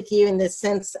agree with you in the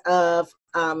sense of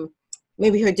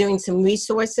maybe her doing some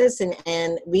resources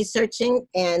and researching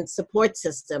and support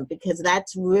system, because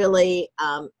that's really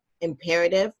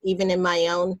imperative. Even in my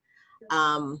own,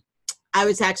 I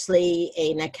was actually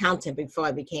an accountant before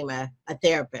I became a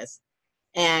therapist.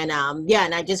 And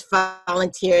and I just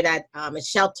volunteered at a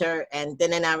shelter, and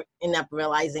then I ended up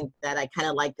realizing that I kind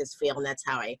of like this field, and that's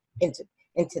how I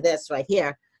into this right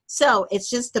here. So it's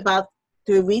just about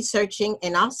through researching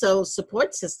and also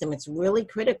support system. It's really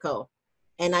critical,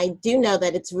 and I do know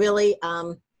that it's really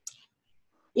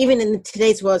even in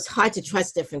today's world, it's hard to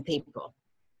trust different people,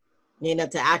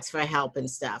 to ask for help and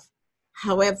stuff.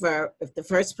 However, if the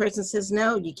first person says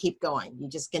no, you keep going. You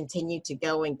just continue to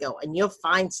go, and you'll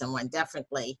find someone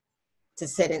definitely to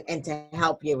sit and to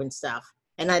help you and stuff.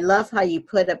 And I love how you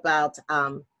put about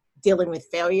dealing with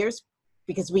failures,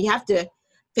 because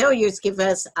failures give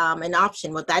us an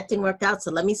option. Well, that didn't work out,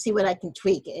 so let me see what I can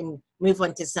tweak and move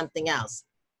on to something else.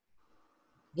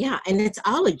 Yeah, and it's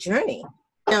all a journey.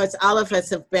 It's all of us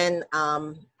have been,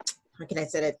 how can I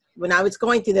say it? When I was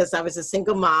going through this, I was a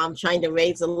single mom trying to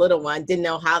raise a little one. Didn't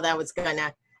know how that was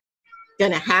gonna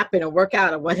happen or work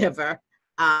out or whatever.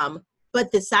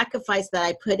 But the sacrifice that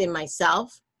I put in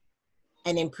myself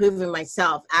and improving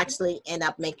myself actually end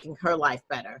up making her life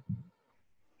better.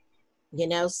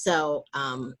 So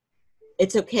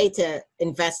it's okay to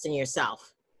invest in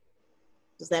yourself.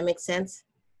 Does that make sense?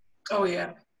 Oh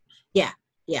yeah.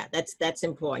 Yeah, that's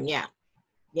important.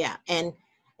 Yeah. And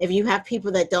if you have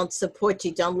people that don't support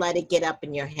you, don't let it get up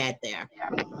in your head there.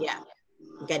 Yeah.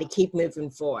 You got to keep moving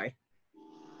forward.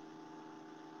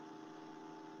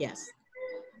 Yes.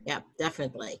 Yeah,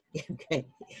 definitely. Okay.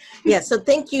 Yeah. So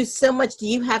thank you so much. Do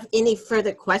you have any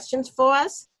further questions for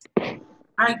us?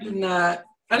 I do not.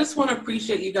 I just want to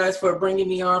appreciate you guys for bringing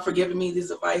me on, for giving me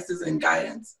these advices and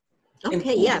guidance.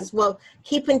 Okay. Yes. Well,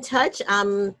 keep in touch.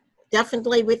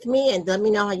 Definitely with me, and let me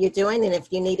know how you're doing. And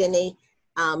if you need any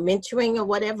mentoring or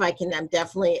whatever, I'm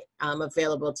definitely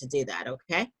available to do that.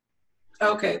 Okay.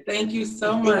 Okay. Thank you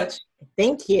so much.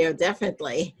 Thank you.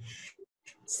 Definitely.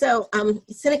 So,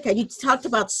 Seneca, you talked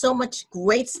about so much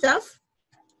great stuff.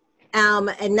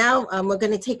 And now we're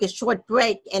going to take a short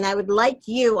break, and I would like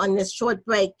you on this short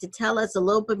break to tell us a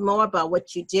little bit more about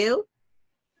what you do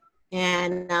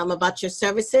and about your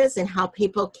services and how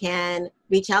people can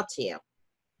reach out to you.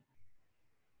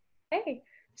 Hey,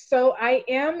 so I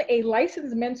am a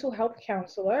licensed mental health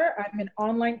counselor. I'm an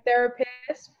online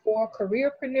therapist for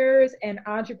careerpreneurs and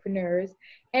entrepreneurs,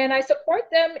 and I support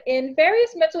them in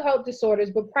various mental health disorders,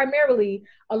 but primarily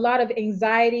a lot of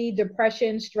anxiety,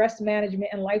 depression, stress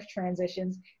management, and life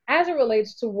transitions as it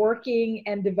relates to working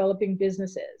and developing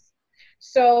businesses.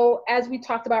 So as we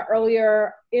talked about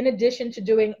earlier, in addition to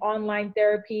doing online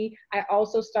therapy, I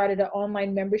also started an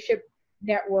online membership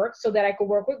network so that I could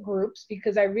work with groups,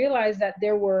 because I realized that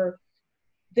there were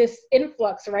this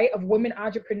influx, right, of women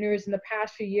entrepreneurs in the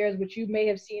past few years, which you may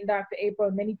have seen, Dr. April,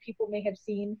 and many people may have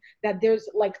seen, that there's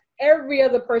like every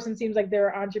other person seems like they're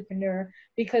an entrepreneur,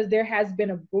 because there has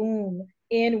been a boom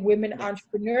in women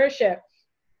entrepreneurship.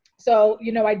 So,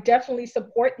 I definitely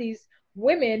support these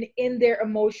women in their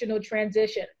emotional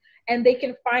transition. And they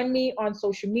can find me on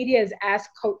social media as Ask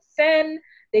Coach Sen.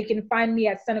 They can find me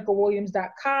at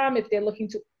senecawilliams.com if they're looking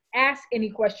to ask any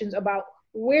questions about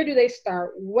where do they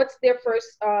start, what's their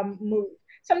first move.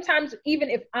 Sometimes even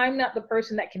if I'm not the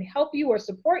person that can help you or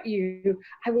support you,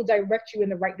 I will direct you in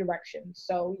the right direction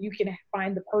so you can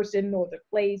find the person or the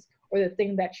place or the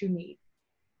thing that you need.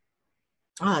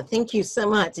 Oh, thank you so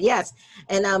much. Yes.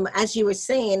 And as you were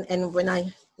saying, and when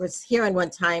I was hearing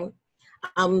one time,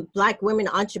 Black women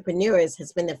entrepreneurs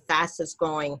has been the fastest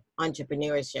growing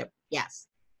entrepreneurship. Yes.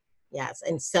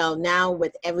 And so now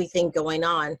with everything going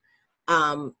on,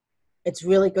 it's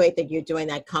really great that you're doing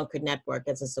that Concord Network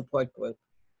as a support group.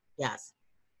 Yes.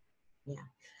 Yeah.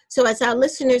 So as our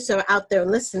listeners are out there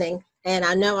listening, and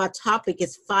I know our topic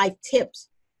is 5 tips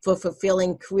for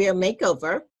fulfilling career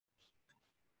makeover,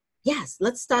 Yes,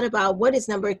 let's start about what is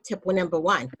tip number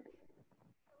one.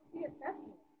 The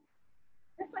assessment.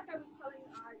 Just like I was telling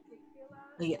Jaekilla.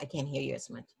 Oh, yeah, I can't hear you as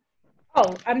much.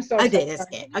 Oh, I'm so I sorry. did. It's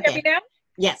good. Can you Okay. hear me now?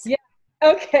 Yes. Yeah.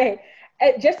 Okay.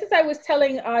 Just as I was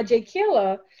telling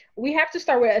Jaekilla, we have to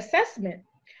start with assessment.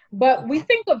 But we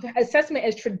think of assessment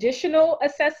as traditional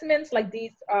assessments, like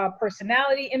these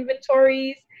personality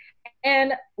inventories.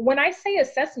 And when I say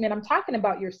assessment, I'm talking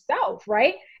about yourself,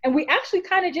 right? And we actually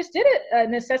kind of just did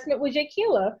an assessment with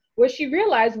Jaekilla, where she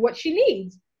realized what she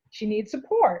needs. She needs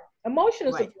support,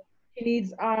 emotional support. She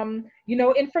needs,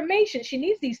 information. She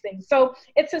needs these things. So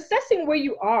it's assessing where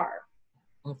you are.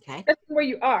 Okay. That's where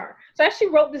you are. So I actually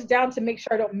wrote this down to make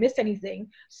sure I don't miss anything.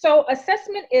 So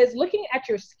assessment is looking at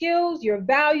your skills, your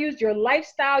values, your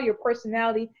lifestyle, your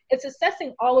personality. It's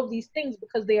assessing all of these things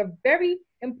because they are very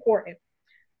important.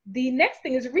 The next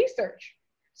thing is research.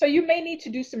 So you may need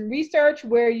to do some research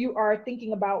where you are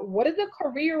thinking about what are the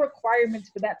career requirements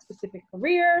for that specific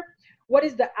career? What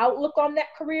is the outlook on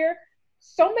that career?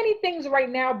 So many things right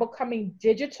now becoming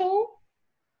digital.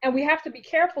 And we have to be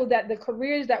careful that the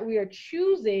careers that we are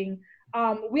choosing,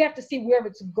 we have to see where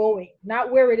it's going,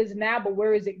 not where it is now, but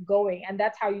where is it going? And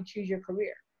that's how you choose your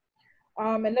career.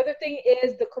 Another thing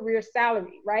is the career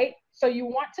salary, right? So you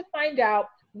want to find out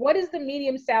what is the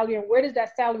medium salary and where does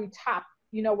that salary top?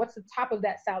 What's the top of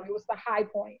that salary? What's the high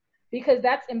point? Because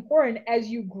that's important as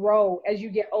you grow, as you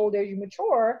get older, as you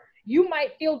mature. You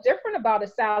might feel different about a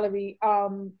salary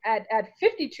at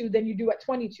 52 than you do at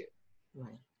 22.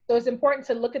 Right. So it's important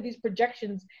to look at these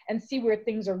projections and see where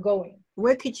things are going.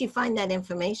 Where could you find that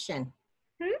information?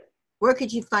 Where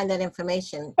could you find that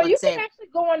information? So you can actually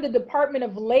go on the Department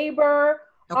of Labor.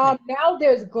 Okay. Now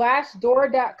there's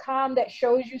glassdoor.com that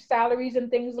shows you salaries and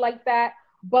things like that.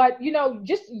 But,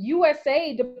 just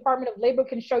USA Department of Labor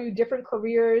can show you different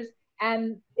careers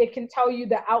and it can tell you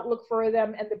the outlook for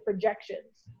them and the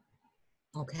projections.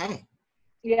 Okay.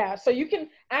 Yeah, so you can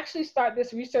actually start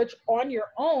this research on your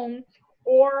own.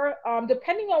 Or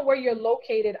depending on where you're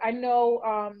located, I know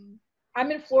I'm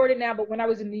in Florida now, but when I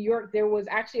was in New York, there was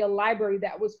actually a library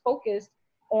that was focused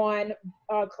on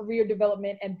career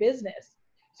development and business.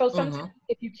 So sometimes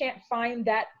if you can't find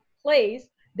that place,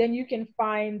 then you can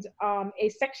find a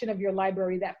section of your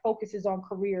library that focuses on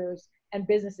careers and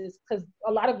businesses, because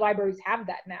a lot of libraries have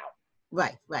that now.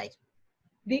 Right, right.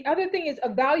 The other thing is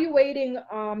evaluating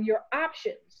your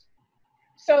options.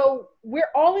 So we're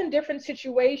all in different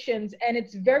situations, and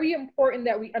it's very important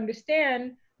that we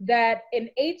understand that an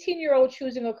 18-year-old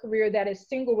choosing a career that is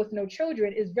single with no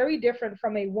children is very different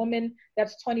from a woman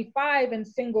that's 25 and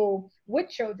single with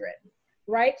children,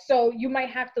 right? So you might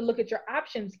have to look at your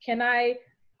options. Can I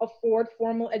afford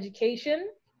formal education?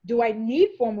 Do I need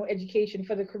formal education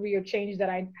for the career change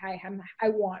that I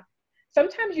want?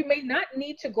 Sometimes you may not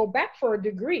need to go back for a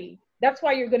degree. That's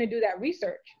why you're going to do that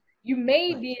research. You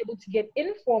may be able to get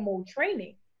informal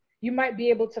training. You might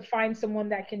be able to find someone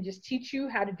that can just teach you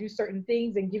how to do certain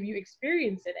things and give you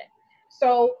experience in it.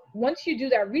 So once you do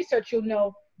that research, you'll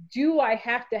know, do I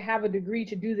have to have a degree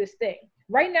to do this thing?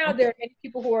 Right now, there are many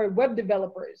people who are web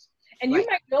developers. And you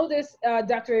might know this,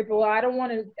 Dr. April, I don't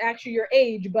want to ask you your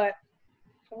age, but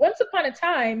once upon a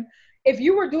time, if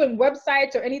you were doing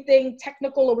websites or anything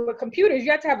technical over computers,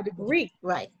 you had to have a degree.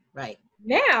 Right, right.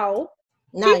 Now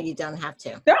you don't have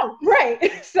to. No,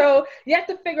 right. So you have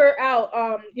to figure out,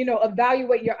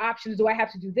 evaluate your options. Do I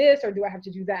have to do this or do I have to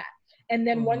do that? And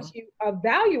then once you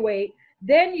evaluate,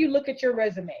 then you look at your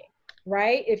resume,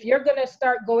 right? If you're going to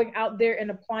start going out there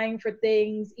and applying for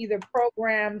things, either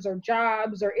programs or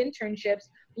jobs or internships,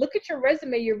 look at your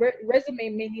resume. Your resume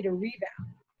may need a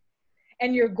revamp.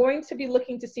 And you're going to be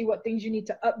looking to see what things you need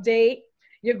to update.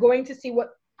 You're going to see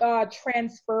what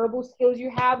transferable skills you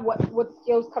have, what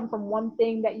skills come from one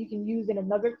thing that you can use in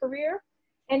another career.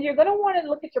 And you're going to want to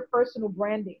look at your personal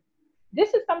branding.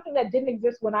 This is something that didn't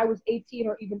exist when I was 18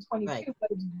 or even 22, but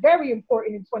it's very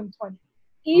important in 2020.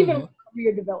 Even with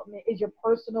career development is your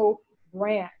personal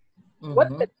brand. What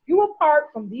sets you apart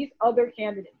from these other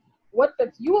candidates? What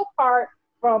sets you apart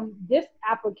from this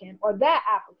applicant or that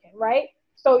applicant, right?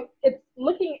 So it's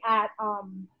looking at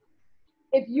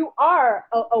if you are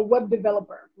a web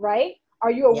developer, right?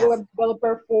 Are you a web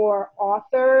developer for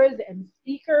authors and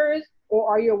speakers, or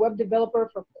are you a web developer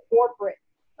for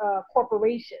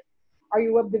corporations? Are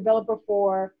you a web developer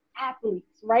for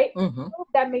athletes, right?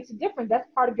 That makes a difference. That's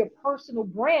part of your personal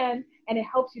brand, and it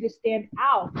helps you to stand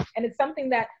out. And it's something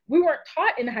that we weren't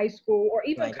taught in high school or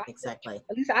even college. Exactly.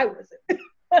 At least I wasn't.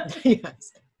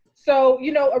 Yes. So,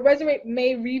 a resume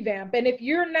may revamp. And if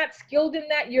you're not skilled in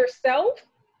that yourself,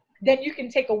 then you can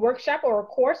take a workshop or a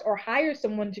course or hire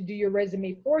someone to do your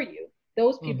resume for you.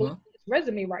 Those people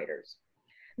resume writers.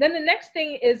 Then the next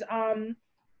thing is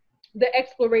the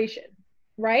exploration,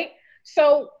 right?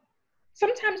 So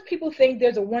sometimes people think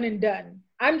there's a one and done.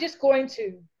 I'm just going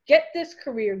to get this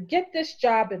career, get this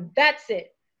job, and that's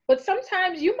it. But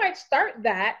sometimes you might start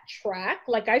that track.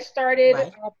 Like I started,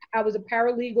 Right. I was a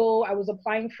paralegal. I was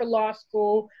applying for law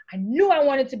school. I knew I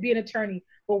wanted to be an attorney.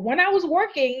 But when I was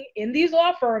working in these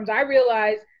law firms, I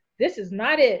realized this is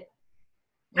not it.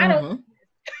 I don't.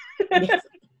 Yes.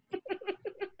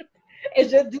 It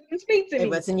just didn't speak to me. It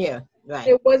wasn't you. Right.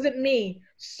 It wasn't me.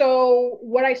 So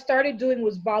what I started doing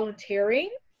was volunteering.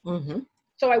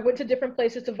 So I went to different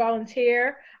places to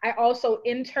volunteer. I also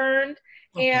interned.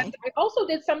 And I also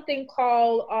did something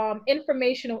called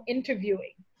informational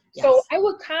interviewing. Yes. So I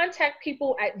would contact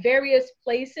people at various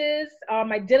places.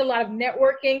 I did a lot of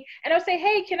networking. And I would say,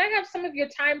 hey, can I have some of your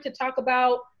time to talk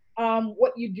about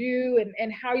what you do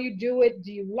and how you do it?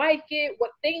 Do you like it?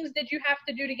 What things did you have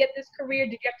to do to get this career?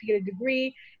 Did you have to get a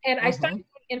degree? And I started doing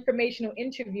informational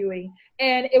interviewing.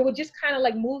 And it would just kind of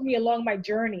like move me along my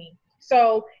journey.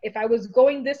 So if I was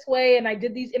going this way and I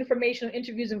did these informational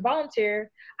interviews and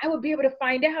volunteer, I would be able to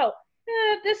find out,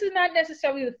 this is not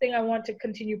necessarily the thing I want to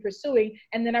continue pursuing.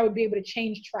 And then I would be able to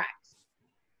change tracks.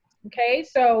 Okay,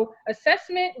 so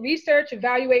assessment, research,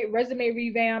 evaluate, resume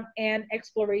revamp, and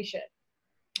exploration.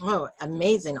 Oh,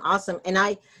 amazing. Awesome. And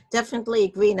I definitely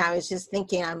agree. And I was just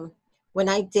thinking, when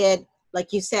I did,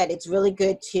 like you said, it's really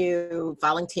good to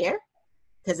volunteer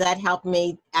because that helped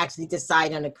me actually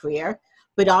decide on a career.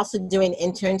 But also doing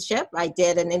internship. I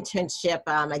did an internship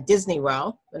at Disney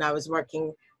World when I was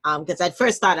working, because I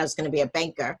first thought I was going to be a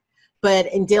banker. But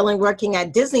in working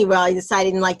at Disney World, I decided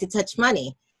I didn't like to touch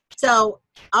money. So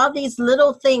all these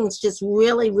little things just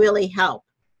really, really help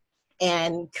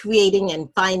in creating and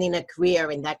finding a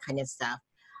career and that kind of stuff.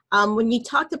 When you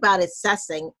talked about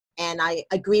assessing, and I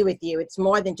agree with you, it's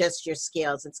more than just your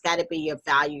skills. It's got to be your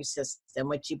value system,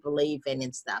 what you believe in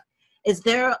and stuff. Is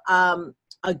there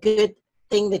a good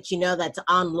thing that you know that's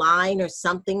online or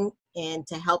something, and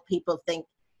to help people think,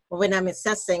 well, when I'm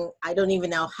assessing, I don't even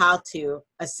know how to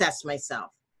assess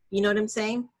myself. You know what I'm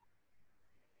saying?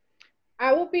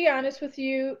 I will be honest with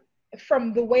you,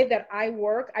 from the way that I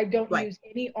work, I don't use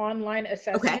any online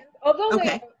assessments, although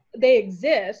they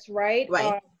exist, right?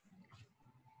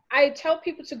 I tell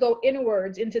people to go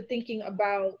inwards into thinking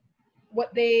about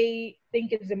what they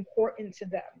think is important to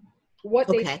them, what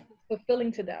they think is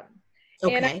fulfilling to them.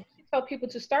 And I tell people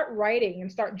to start writing and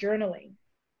start journaling.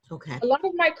 A lot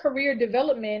of my career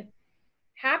development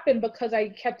happened because I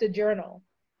kept a journal.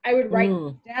 I would write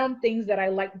down things that I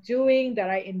liked doing, that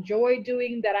I enjoyed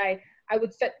doing, that I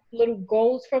would set little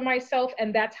goals for myself.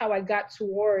 And that's how I got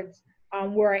towards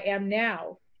where I am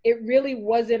now. It really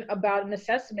wasn't about an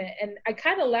assessment. And I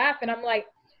kind of laugh and I'm like,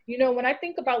 you know, when I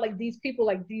think about like these people,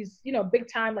 like these, you know, big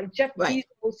time, like Jeff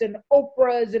Bezos and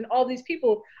Oprah's and all these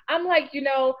people, I'm like, you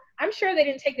know, I'm sure they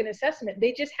didn't take an assessment.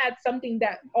 They just had something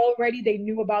that already they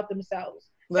knew about themselves.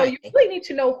 So you really need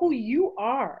to know who you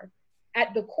are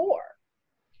at the core.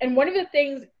 And one of the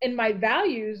things in my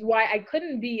values, why I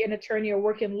couldn't be an attorney or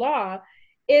work in law,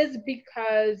 is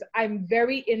because I'm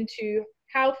very into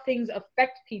how things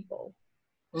affect people.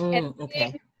 And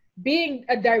being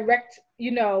a direct,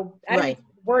 you know, I don't know what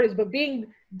the word is, but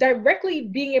being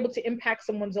able to impact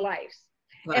someone's lives.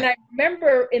 And I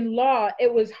remember in law,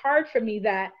 it was hard for me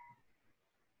that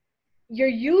you're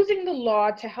using the law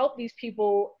to help these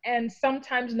people. And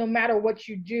sometimes no matter what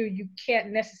you do, you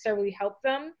can't necessarily help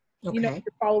them. You know, if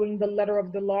you're following the letter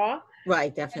of the law.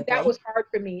 Right, definitely. And that was hard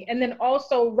for me. And then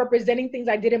also representing things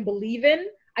I didn't believe in,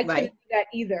 I couldn't do that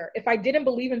either. If I didn't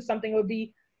believe in something, it would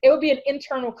be an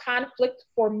internal conflict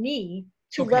for me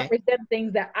to represent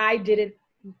things that I didn't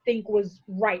think was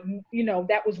right, you know,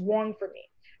 that was wrong for me.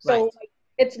 So like,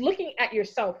 it's looking at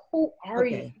yourself. Who are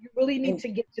you? You really need to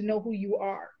get to know who you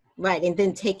are. Right, and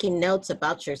then taking notes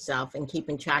about yourself and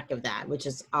keeping track of that, which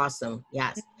is awesome.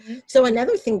 Yes. So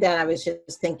another thing that I was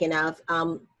just thinking of,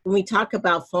 when we talk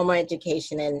about formal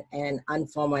education and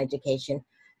informal education,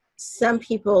 some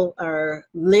people are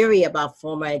leery about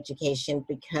formal education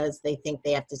because they think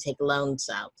they have to take loans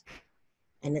out.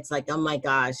 And it's like, oh my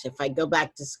gosh, if I go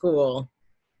back to school,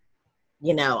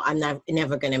 you know, I'm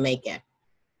never going to make it.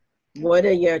 What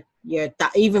are your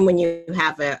thoughts, even when you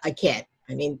have a kid?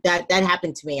 I mean, that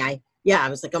happened to me. I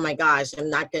was like, oh my gosh, I'm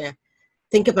not going to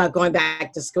think about going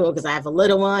back to school because I have a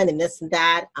little one and this and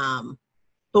that.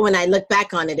 But when I look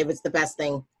back on it, it was the best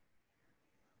thing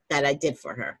that I did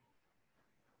for her.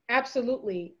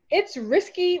 Absolutely. It's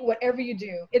risky, whatever you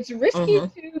do. It's risky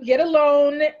to get a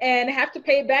loan and have to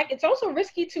pay it back. It's also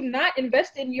risky to not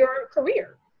invest in your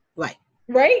career.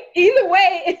 right? Either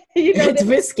way, you know, it's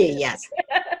risky, yes.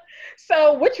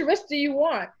 So which risk do you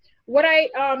want? What I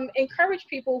encourage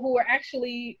people who are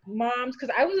actually moms,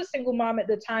 because I was a single mom at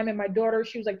the time, and my daughter,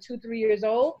 she was like 2-3 years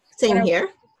old. Same when I here.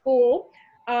 went to school.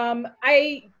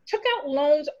 I took out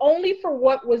loans only for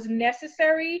what was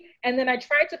necessary, and then I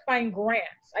tried to find grants.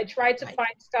 I tried to find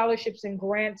scholarships and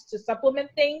grants to supplement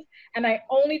things, and I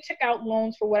only took out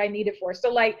loans for what I needed for. So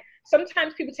like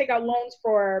sometimes people take out loans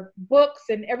for books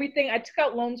and everything. I took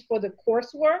out loans for the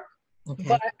coursework,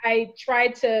 but I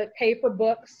tried to pay for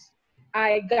books.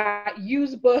 I got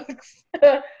used books.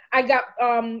 I got,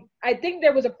 I think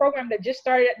there was a program that just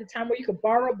started at the time where you could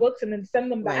borrow books and then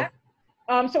send them back.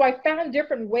 So I found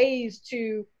different ways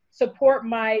to support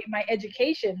my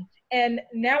education. And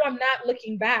now I'm not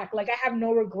looking back. Like I have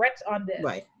no regrets on this.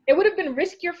 Right. It would have been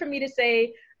riskier for me to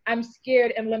say, I'm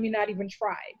scared and let me not even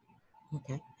try.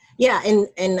 Okay. Yeah.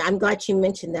 And I'm glad you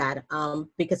mentioned that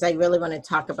because I really want to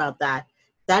talk about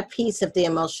that piece of the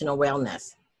emotional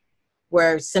wellness,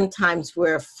 where sometimes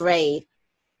we're afraid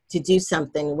to do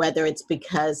something, whether it's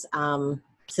because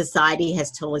society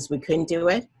has told us we couldn't do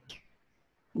it,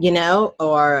 you know,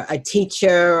 or a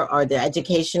teacher or the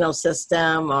educational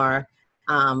system or,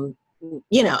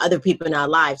 you know, other people in our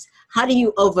lives. How do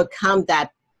you overcome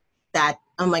that,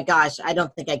 oh my gosh, I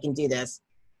don't think I can do this.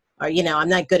 Or, you know, I'm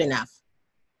not good enough.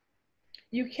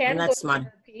 You can go to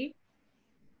therapy.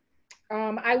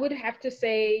 I would have to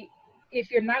say, if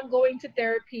you're not going to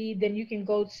therapy, then you can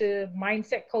go to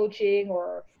mindset coaching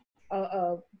or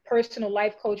a personal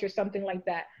life coach or something like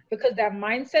that. Because that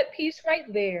mindset piece right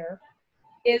there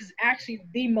is actually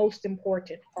the most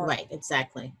important part. Right,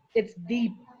 exactly. It's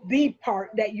the part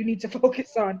that you need to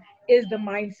focus on is the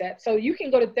mindset. So you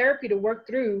can go to therapy to work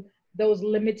through those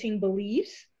limiting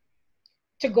beliefs,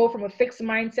 to go from a fixed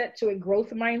mindset to a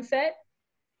growth mindset.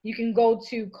 You can go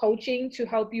to coaching to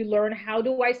help you learn, how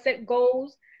do I set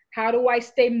goals? How do I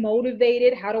stay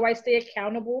motivated? How do I stay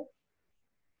accountable?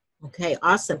 Okay,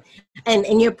 awesome. And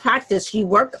in your practice, you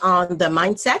work on the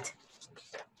mindset?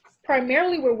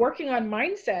 Primarily, we're working on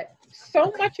mindset.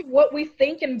 So much of what we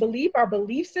think and believe, our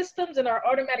belief systems and our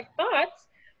automatic thoughts,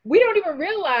 we don't even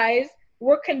realize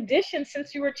we're conditioned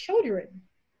since we were children.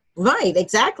 Right,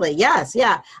 exactly. Yes,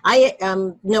 yeah. I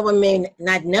no one may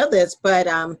not know this, but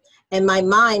in my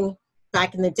mind,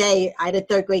 back in the day, I had a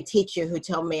third grade teacher who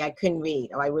told me I couldn't read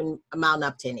or I wouldn't amount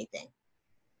up to anything.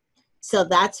 So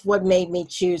that's what made me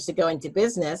choose to go into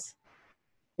business,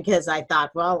 because I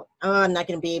thought, well, I'm not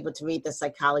going to be able to read the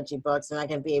psychology books. I'm not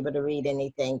going to be able to read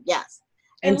anything. Yes.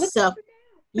 And so,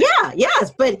 yeah,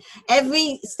 yes. But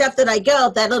every step that I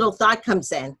go, that little thought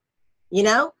comes in, you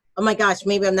know? Oh my gosh,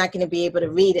 maybe I'm not going to be able to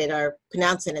read it or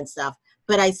pronounce it and stuff.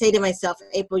 But I say to myself,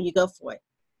 April, you go for it.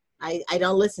 I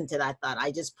don't listen to that thought.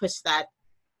 I just push that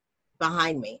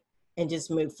behind me and just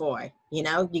move forward. You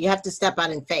know, you have to step out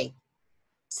in faith.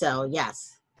 So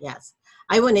yes, yes.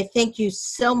 I want to thank you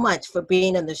so much for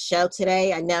being on the show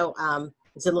today. I know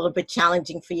it's a little bit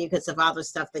challenging for you because of all the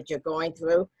stuff that you're going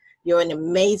through. You're an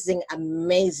amazing,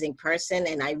 amazing person.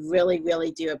 And I really, really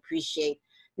do appreciate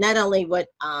not only what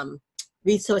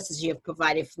resources you have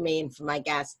provided for me and for my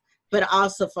guests, but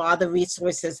also for all the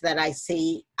resources that I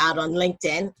see out on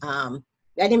LinkedIn. I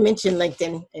didn't mention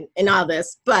LinkedIn in all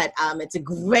this, but it's a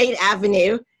great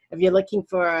avenue if you're looking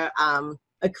for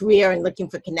a career and looking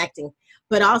for connecting,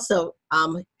 but also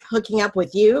hooking up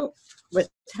with you, with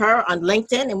her on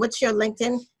LinkedIn. And what's your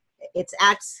LinkedIn? It's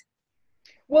Axe.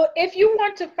 Well, if you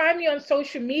want to find me on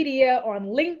social media, on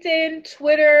LinkedIn,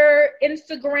 Twitter,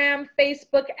 Instagram,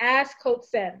 Facebook, Ask Coach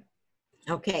Sen.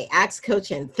 Okay, Axe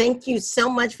Coaching. Thank you so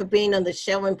much for being on the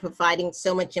show and providing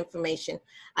so much information.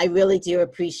 I really do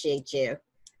appreciate you.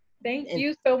 Thank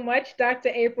you so much, Dr.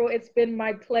 April. It's been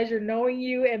my pleasure knowing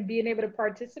you and being able to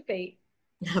participate.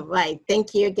 All right.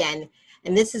 Thank you again.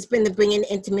 And this has been the Bringing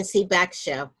Intimacy Back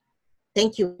show.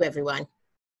 Thank you, everyone.